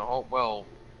running the whole, well,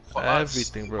 for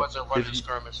Everything, us. bro. It wasn't running If you-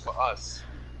 Skirmish for us.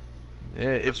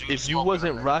 Yeah, if you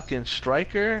wasn't rocking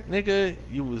Striker, nigga,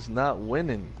 you was not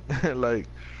winning. Like,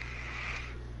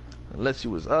 unless you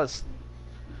was us.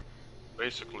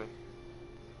 Basically.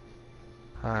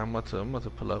 Alright, I'm about to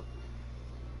pull up.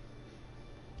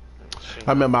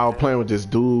 I remember I was playing with this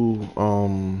dude,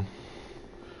 one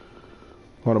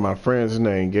of my friends, his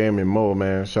name Gaming Mo,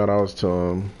 man. Shout outs to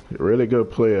him. Really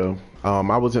good player.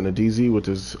 I was in the DZ with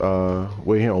this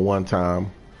with him one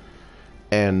time.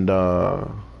 And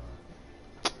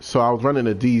so I was running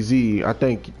the DZ. I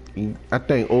think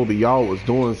Obi, y'all was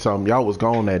doing something. Y'all was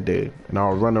gone that day. And I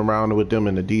was running around with them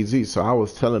in the DZ. So I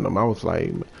was telling them, I was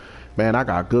like, man, I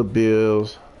got good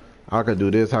bills. I could do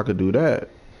this, I could do that.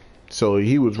 So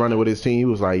he was running with his team. He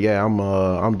was like, yeah,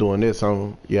 I'm doing this.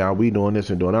 We doing this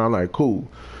and doing that. I'm like, cool.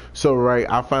 So right,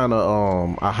 I found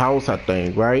a house, I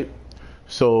think, right?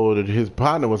 So his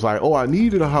partner was like, oh, I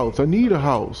need a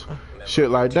house.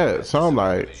 Shit like that. So I'm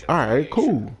like, all right,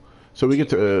 cool. So we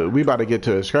about to get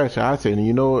to a scratch. I said,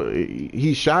 you know,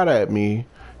 he shot at me,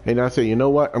 and I said, you know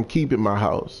what? I'm keeping my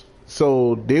house.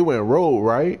 So they went rogue,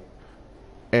 right?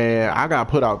 And I got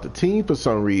put out the team for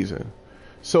some reason.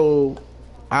 So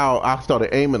I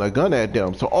started aiming a gun at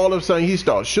them. So all of a sudden he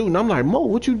started shooting. I'm like, Mo,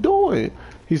 what you doing?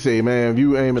 He said, man, if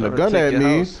you aiming a gun at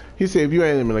me, he said, if you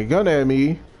aiming a gun at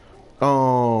me,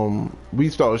 we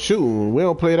start shooting. We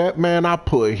don't play that. Man, I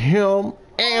put him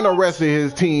and the rest of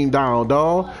his team down,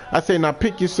 dog. I said, now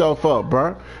pick yourself up,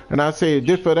 bro. And I said,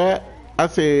 just for that, I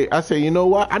said, you know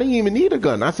what? I didn't even need a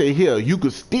gun. I said, here, you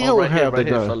could still have the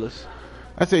gun. Fellas.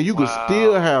 I said, you could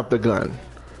still have the gun.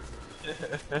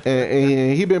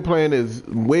 and he been playing this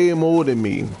way more than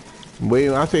me.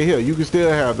 I said, here, you can still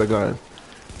have the gun.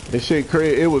 And shit,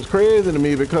 it was crazy to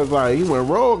me because, like, he went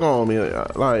rogue on me.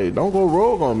 Like, don't go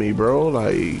rogue on me, bro.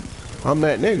 Like, I'm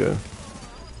that nigga.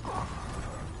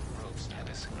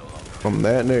 I'm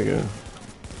that nigga.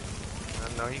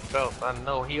 I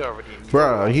know he already knew.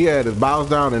 Bruh, he had his bounce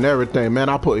down and everything. Man,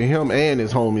 I put him and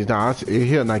his homies down. I said,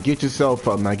 here, now get yourself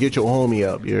up. Now get your homie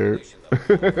up, you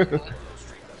heard?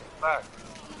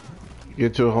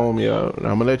 Get your homie up. Now,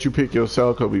 I'm gonna let you pick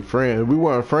yourself because we friends. If we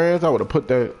weren't friends, I would have put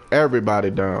everybody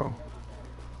down.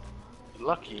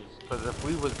 Lucky, because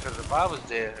if I was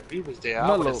there, if he was there,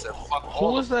 I would have said fuck Who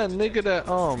all was of that nigga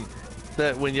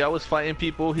that when y'all was fighting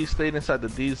people, he stayed inside the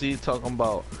DZ talking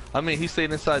about. I mean, he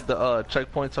stayed inside the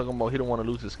checkpoint talking about he don't want to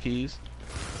lose his keys.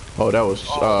 Oh, that was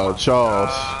Charles.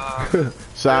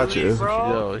 Sacha. Really,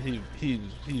 bro? Yo,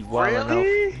 he's wilding out.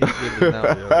 He's really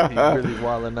out, yo. He really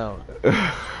wilding out. You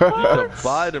could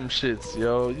buy them shits,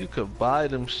 yo. You could buy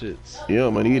them shits. Yeah,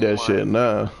 I'm gonna need that shit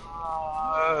now.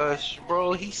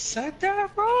 Bro, he said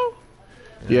that, bro?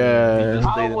 Yeah.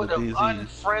 I would have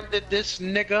unfriended this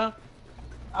nigga.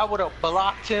 I would have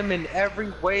blocked him in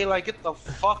every way. Like, get the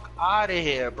fuck out of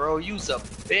here, bro. You's a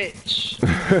bitch.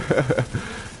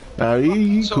 Nah,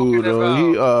 he cool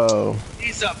though.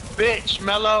 He's a bitch,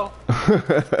 Mello.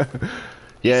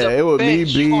 Yeah, it was me,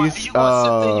 Beast. You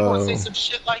gonna say some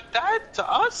shit like that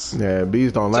to us? Yeah,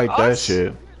 Beast don't like that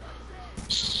shit.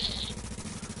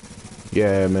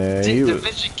 Yeah, man.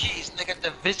 Division keys, nigga.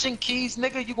 Division keys,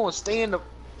 nigga. You gonna stay in the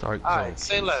dark zone? Alright,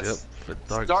 say less. Yep,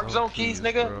 for dark zone keys,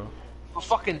 nigga. Bro. For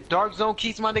fucking dark zone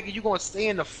keys, my nigga. You gonna stay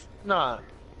in the nah?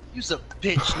 You's a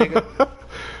bitch, nigga.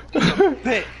 You's a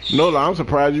bitch. No, I'm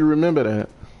surprised you remember that.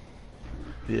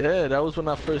 Yeah, that was when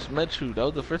I first met you. That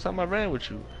was the first time I ran with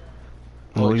you.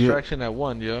 Oh, Extraction at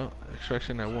 1, yo.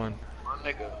 Extraction at 1. My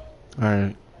nigga.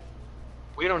 Alright.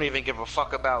 We don't even give a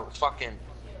fuck about fucking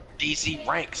DC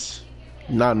ranks.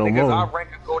 Not no Niggas, more. our rank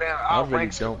could go down. Our really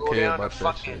ranks don't could go care down to about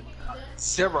that fucking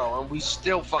 0, and we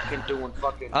still fucking doing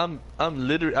fucking. I'm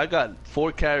literally. I got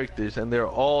 4 characters, and they're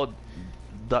all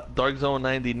Dark Zone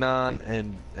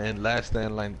 99 and Last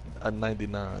Stand line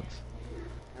 99s.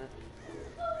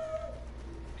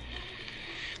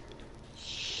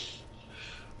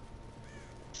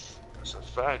 That's a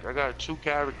fact. I got 2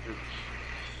 characters.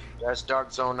 That's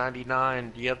Dark Zone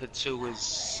 99. The other 2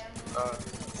 is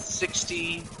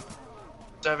 60,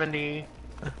 70,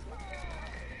 and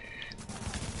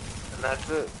that's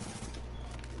it.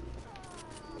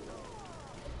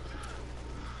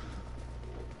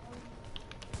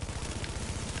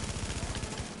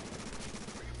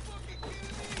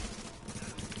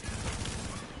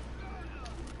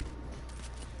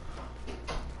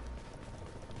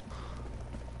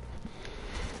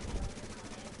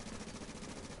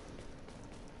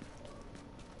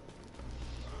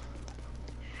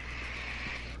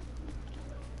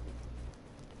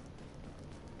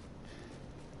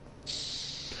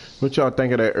 What y'all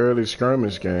think of that early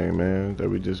skirmish game, man, that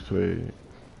we just played?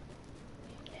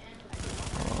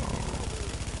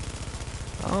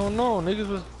 I don't know, niggas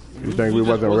was. You think we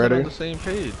wasn't ready? On the same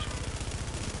page.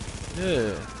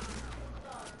 Yeah.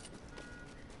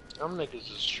 Them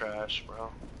niggas is trash, bro.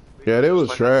 Yeah, they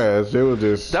was trash. They was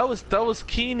just. That was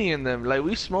Keeney and them. Like,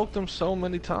 we smoked them so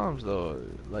many times though.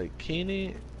 Like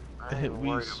Keeney,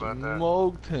 we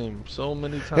smoked him so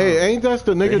many times. Hey, ain't that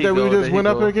the nigga that we just went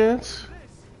up against?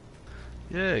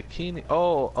 Yeah, Keeney.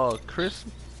 Oh, Chris.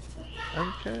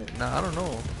 Okay. Nah, I don't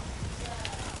know.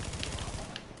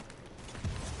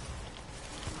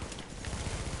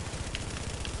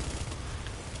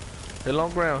 Hit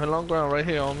long ground right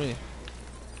here on me.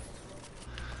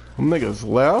 Them niggas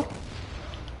left.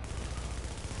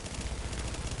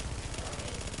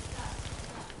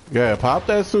 Yeah, pop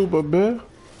that super, bitch.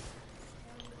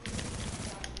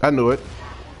 I knew it.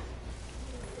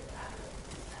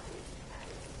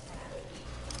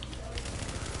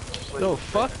 Yo,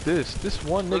 fuck this. This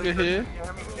one nigga here.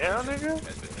 Yeah, nigga.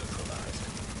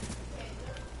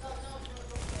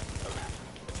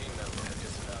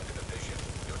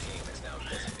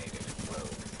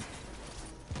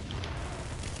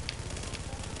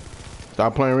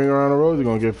 Stop playing Ring Around the Road, you're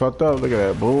gonna get fucked up. Look at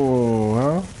that. Boom,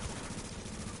 huh?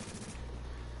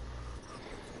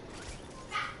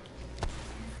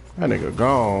 That nigga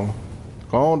gone.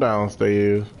 Gone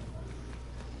downstairs.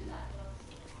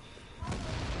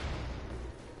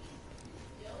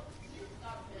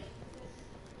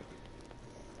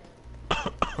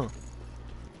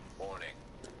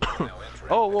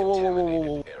 Oh,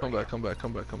 whoa. Come back.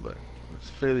 It's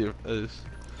failure. It's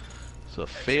a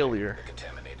failure.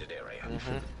 You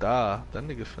finna die. That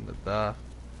nigga finna die.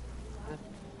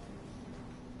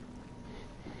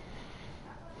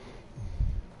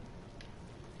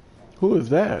 Who is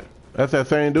that? That's that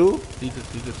same dude? He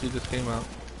just came out.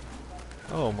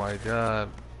 Oh my god.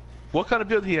 What kind of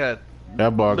build he had?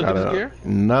 That boy Look got at his a gear?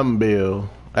 numb build.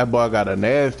 That boy got a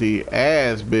nasty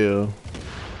ass build.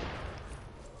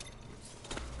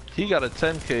 He got a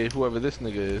 10k, whoever this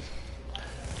nigga is.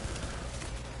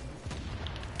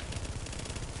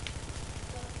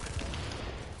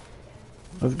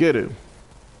 Let's get it.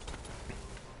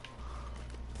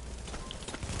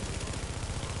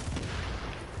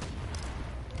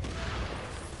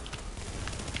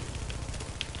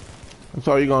 That's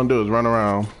all you gonna do is run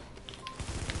around.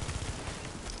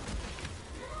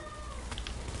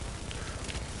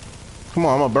 Come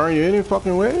on, I'm gonna burn you any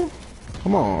fucking way.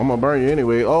 Come on, I'm gonna burn you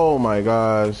anyway. Oh my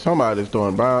god, somebody's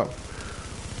doing brown.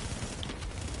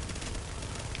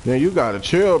 Man, you gotta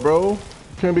chill, bro.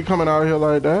 Can't be coming out here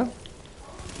like that.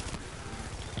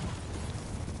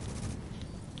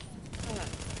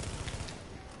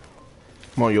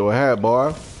 I'm on your hat,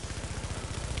 boy.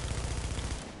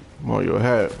 I'm on your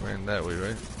hat. Ran that way,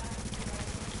 right?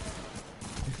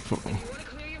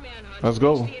 Let's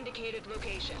go.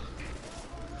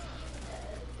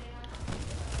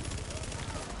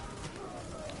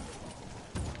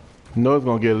 You know it's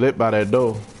gonna get lit by that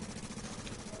door.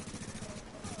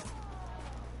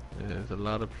 Yeah, there's a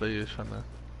lot of players trying to...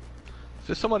 Is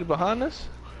there somebody behind us?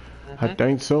 I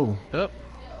think so. Yep.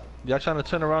 Y'all trying to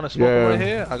turn around and smoke right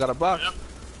here? I got a box. Yep.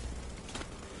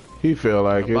 He feel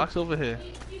like it. Box over here.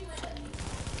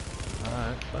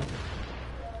 Alright, fuck it.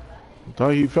 I thought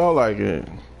he felt like it.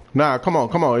 Nah, come on,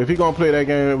 come on. If he gonna play that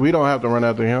game, we don't have to run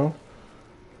after him.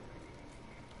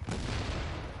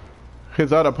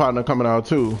 His other partner coming out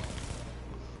too.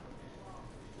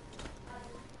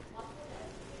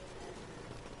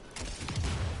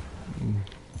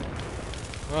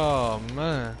 Oh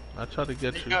man, I tried to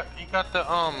get you. He got the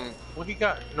what he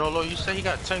got? Nolo, you say he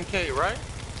got 10K, right?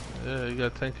 Yeah, he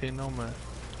got 10K nomad.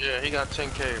 Yeah, he got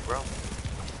 10K, bro.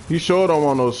 You sure don't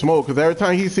want no smoke, cause every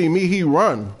time he see me, he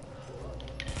run.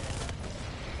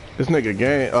 This nigga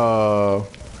gang,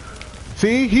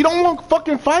 see, he don't want to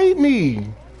fucking fight me.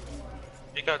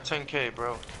 He got 10K,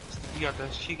 bro. He got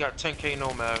 10K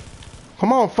nomad.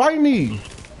 Come on, fight me.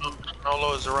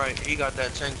 Nolo is right. He got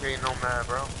that 10K nomad,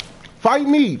 bro. Fight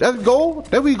me. Let's go.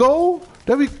 There we go.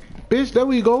 Bitch, there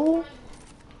we go.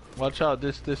 Watch out,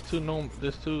 there's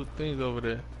two things over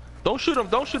there. Don't shoot him,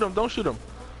 don't shoot him, don't shoot him.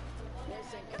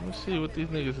 Let me see what these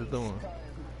niggas are doing.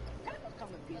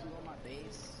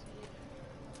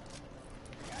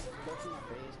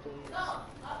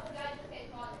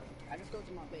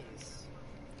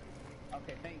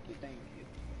 Okay, thank you.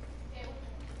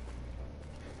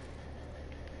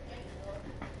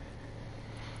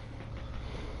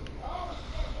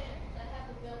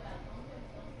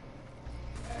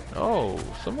 Oh,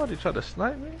 somebody tried to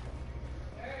snipe me?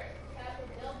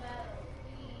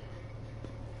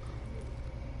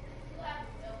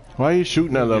 Why you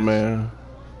shooting that little man?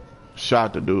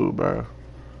 Shot the dude, bro.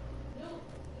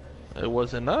 It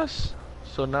wasn't us.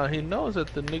 So now he knows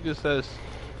that the niggas that's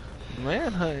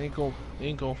manhunt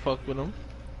ain't gonna fuck with him.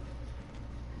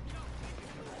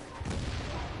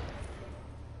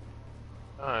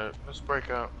 Alright, let's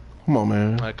break out. Come on,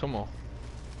 man. Alright, come on.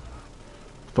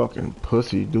 Fucking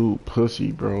pussy, dude.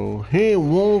 Pussy, bro. He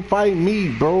won't fight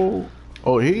me, bro.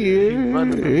 Oh, he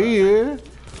is. He is.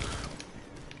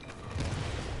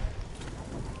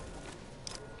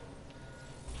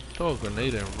 Throw a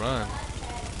grenade and run.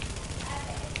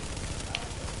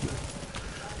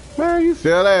 Man, you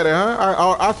still at it,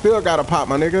 huh? I still got to pop,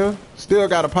 my nigga. Still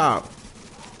got to pop.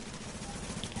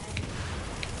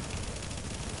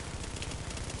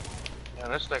 Yeah,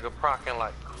 this nigga procking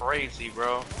like crazy,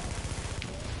 bro.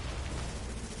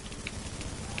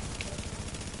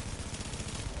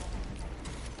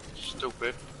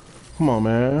 Stupid. Come on,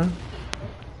 man.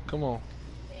 Come on.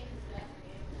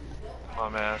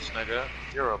 Bum ass nigga.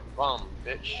 You're a bum,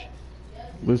 bitch.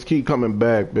 Let's keep coming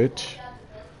back, bitch.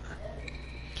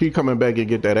 Keep coming back and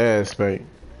get that ass spanked.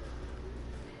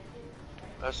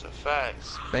 That's a fact.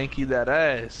 Spanky that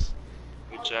ass.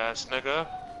 Bitch ass nigga.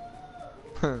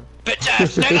 Bitch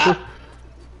ass nigga!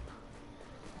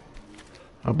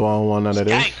 I bought one out of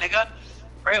this. Gang nigga.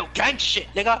 Real gang shit,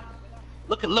 nigga.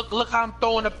 Look how I'm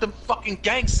throwing up them fucking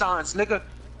gang signs, nigga.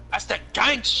 That's that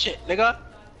gang shit, nigga.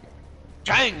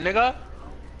 Gang, nigga.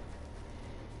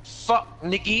 Fuck,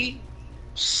 nigga.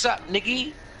 Sup,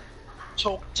 nigga.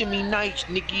 Talk to me nice,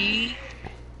 nigga.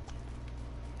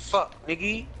 Fuck,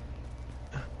 nigga.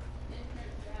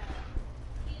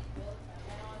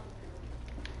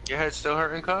 Your head still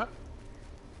hurting, Car?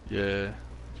 Yeah,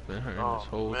 it's been hurting this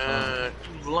whole man, time.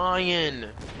 You lying.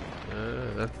 Yeah,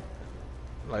 that's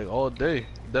like all day.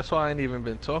 That's why I ain't even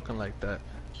been talking like that.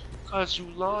 Cause you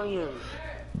lying.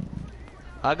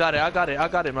 I got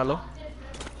it, Mello.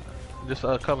 Just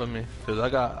cover me, cause I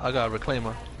got a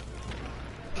reclaimer.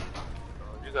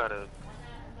 You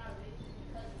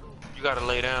gotta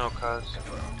lay down, cuz.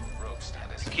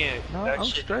 You can't. No, I'm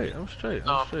straight. I'm straight.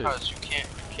 No, cuz you can't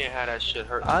have that shit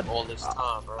hurt all this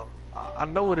time, bro. I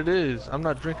know what it is. I'm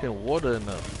not drinking water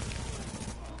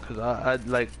enough. Cause I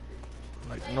like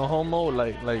no homo.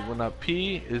 Like when I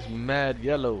pee, it's mad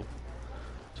yellow.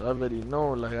 So I already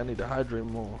know like I need to hydrate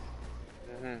more.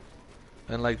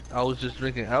 And like I was just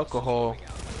drinking alcohol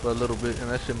for a little bit,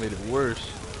 and that shit made it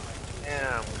worse.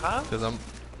 Damn, huh? Cause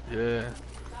yeah.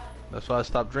 That's why I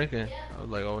stopped drinking. I was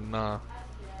like, oh nah,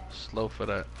 slow for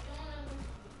that.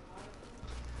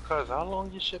 Cause how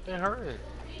long your shit been hurting?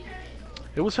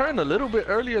 It was hurting a little bit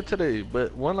earlier today,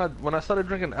 but when I started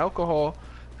drinking alcohol,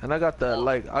 and I got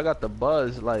the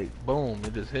buzz, like boom,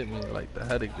 it just hit me, like the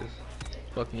headache just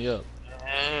fucked me up.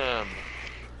 Damn.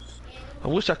 I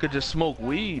wish I could just smoke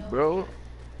weed, bro.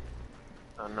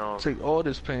 I know. Take all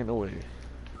this pain away.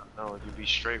 I know, you be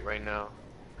straight right now.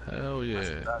 Hell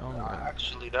yeah.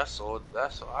 Actually, that's all. I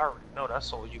already know.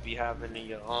 That's all you be having in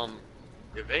your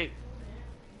vape.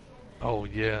 Oh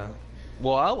yeah.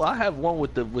 Well, I have one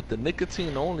with the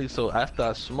nicotine only. So after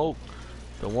I smoke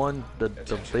the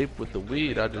vape with the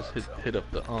weed, I just hit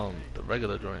up the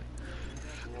regular joint.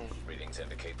 Readings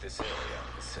indicate this area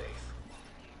is safe.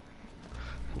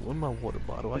 With my water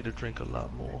bottle, I need to drink a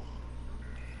lot more.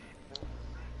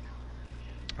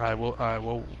 Alright,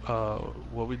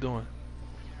 what we doing?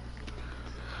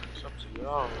 It's up to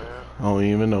y'all, man. I don't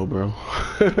even know, bro.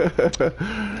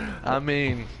 I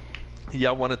mean,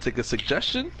 y'all want to take a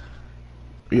suggestion?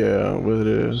 Yeah, what it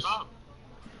is.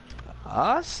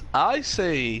 I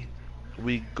say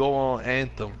we go on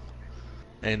Anthem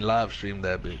and live stream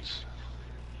that bitch.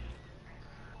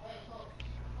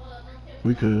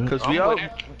 We could. Cause we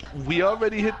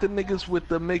already hit the niggas with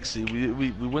the mixie.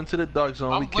 We went to the dark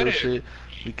zone. We killed shit.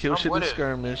 We killed shit in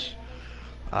skirmish.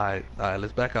 Alright,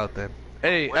 let's back out then.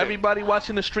 Hey, everybody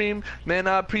watching the stream, man,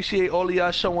 I appreciate all of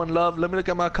y'all showing love. Let me look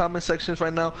at my comment sections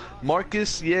right now.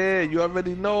 Marcus, yeah, you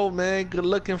already know, man. Good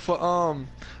looking for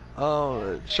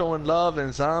showing love,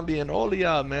 and Zombie and all of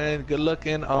y'all, man. Good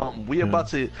looking. We about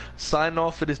to sign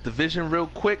off for this division real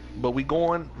quick, but we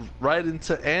going right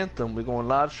into Anthem. We're going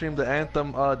live stream the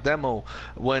Anthem demo.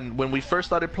 When we first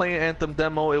started playing Anthem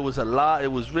demo, it was a lot.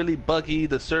 It was really buggy.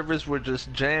 The servers were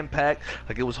just jam packed.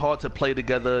 Like it was hard to play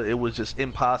together. It was just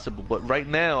impossible. But right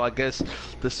now, I guess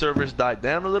the servers died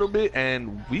down a little bit,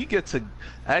 and we get to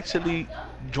actually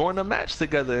join a match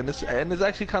together, and it's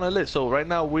actually kind of lit. So right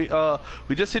now we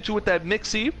just hit you with that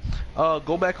mixie.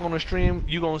 Go back on the stream,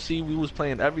 you gonna see we was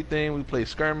playing everything. We played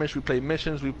skirmish, we played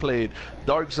missions, we played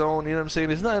dark zone. You know what I'm saying?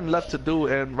 There's nothing left to do,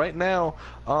 and right now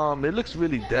it looks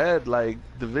really dead. Like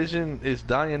Division is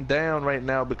dying down right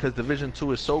now because Division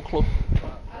 2 is so close.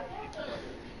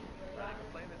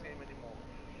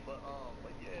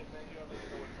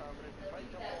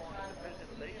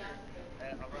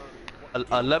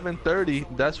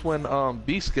 11:30, that's when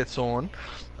Beast gets on,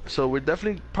 so we're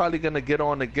definitely probably gonna get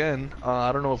on again.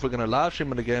 I don't know if we're gonna live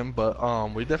stream it again, but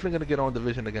we're definitely gonna get on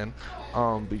Division again.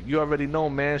 But you already know,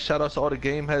 man. Shout out to all the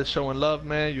game heads showing love,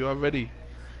 man. You already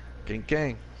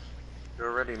gang. You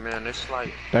already, man. It's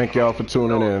like, thank y'all for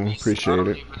tuning in. Appreciate it. I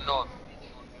don't even know.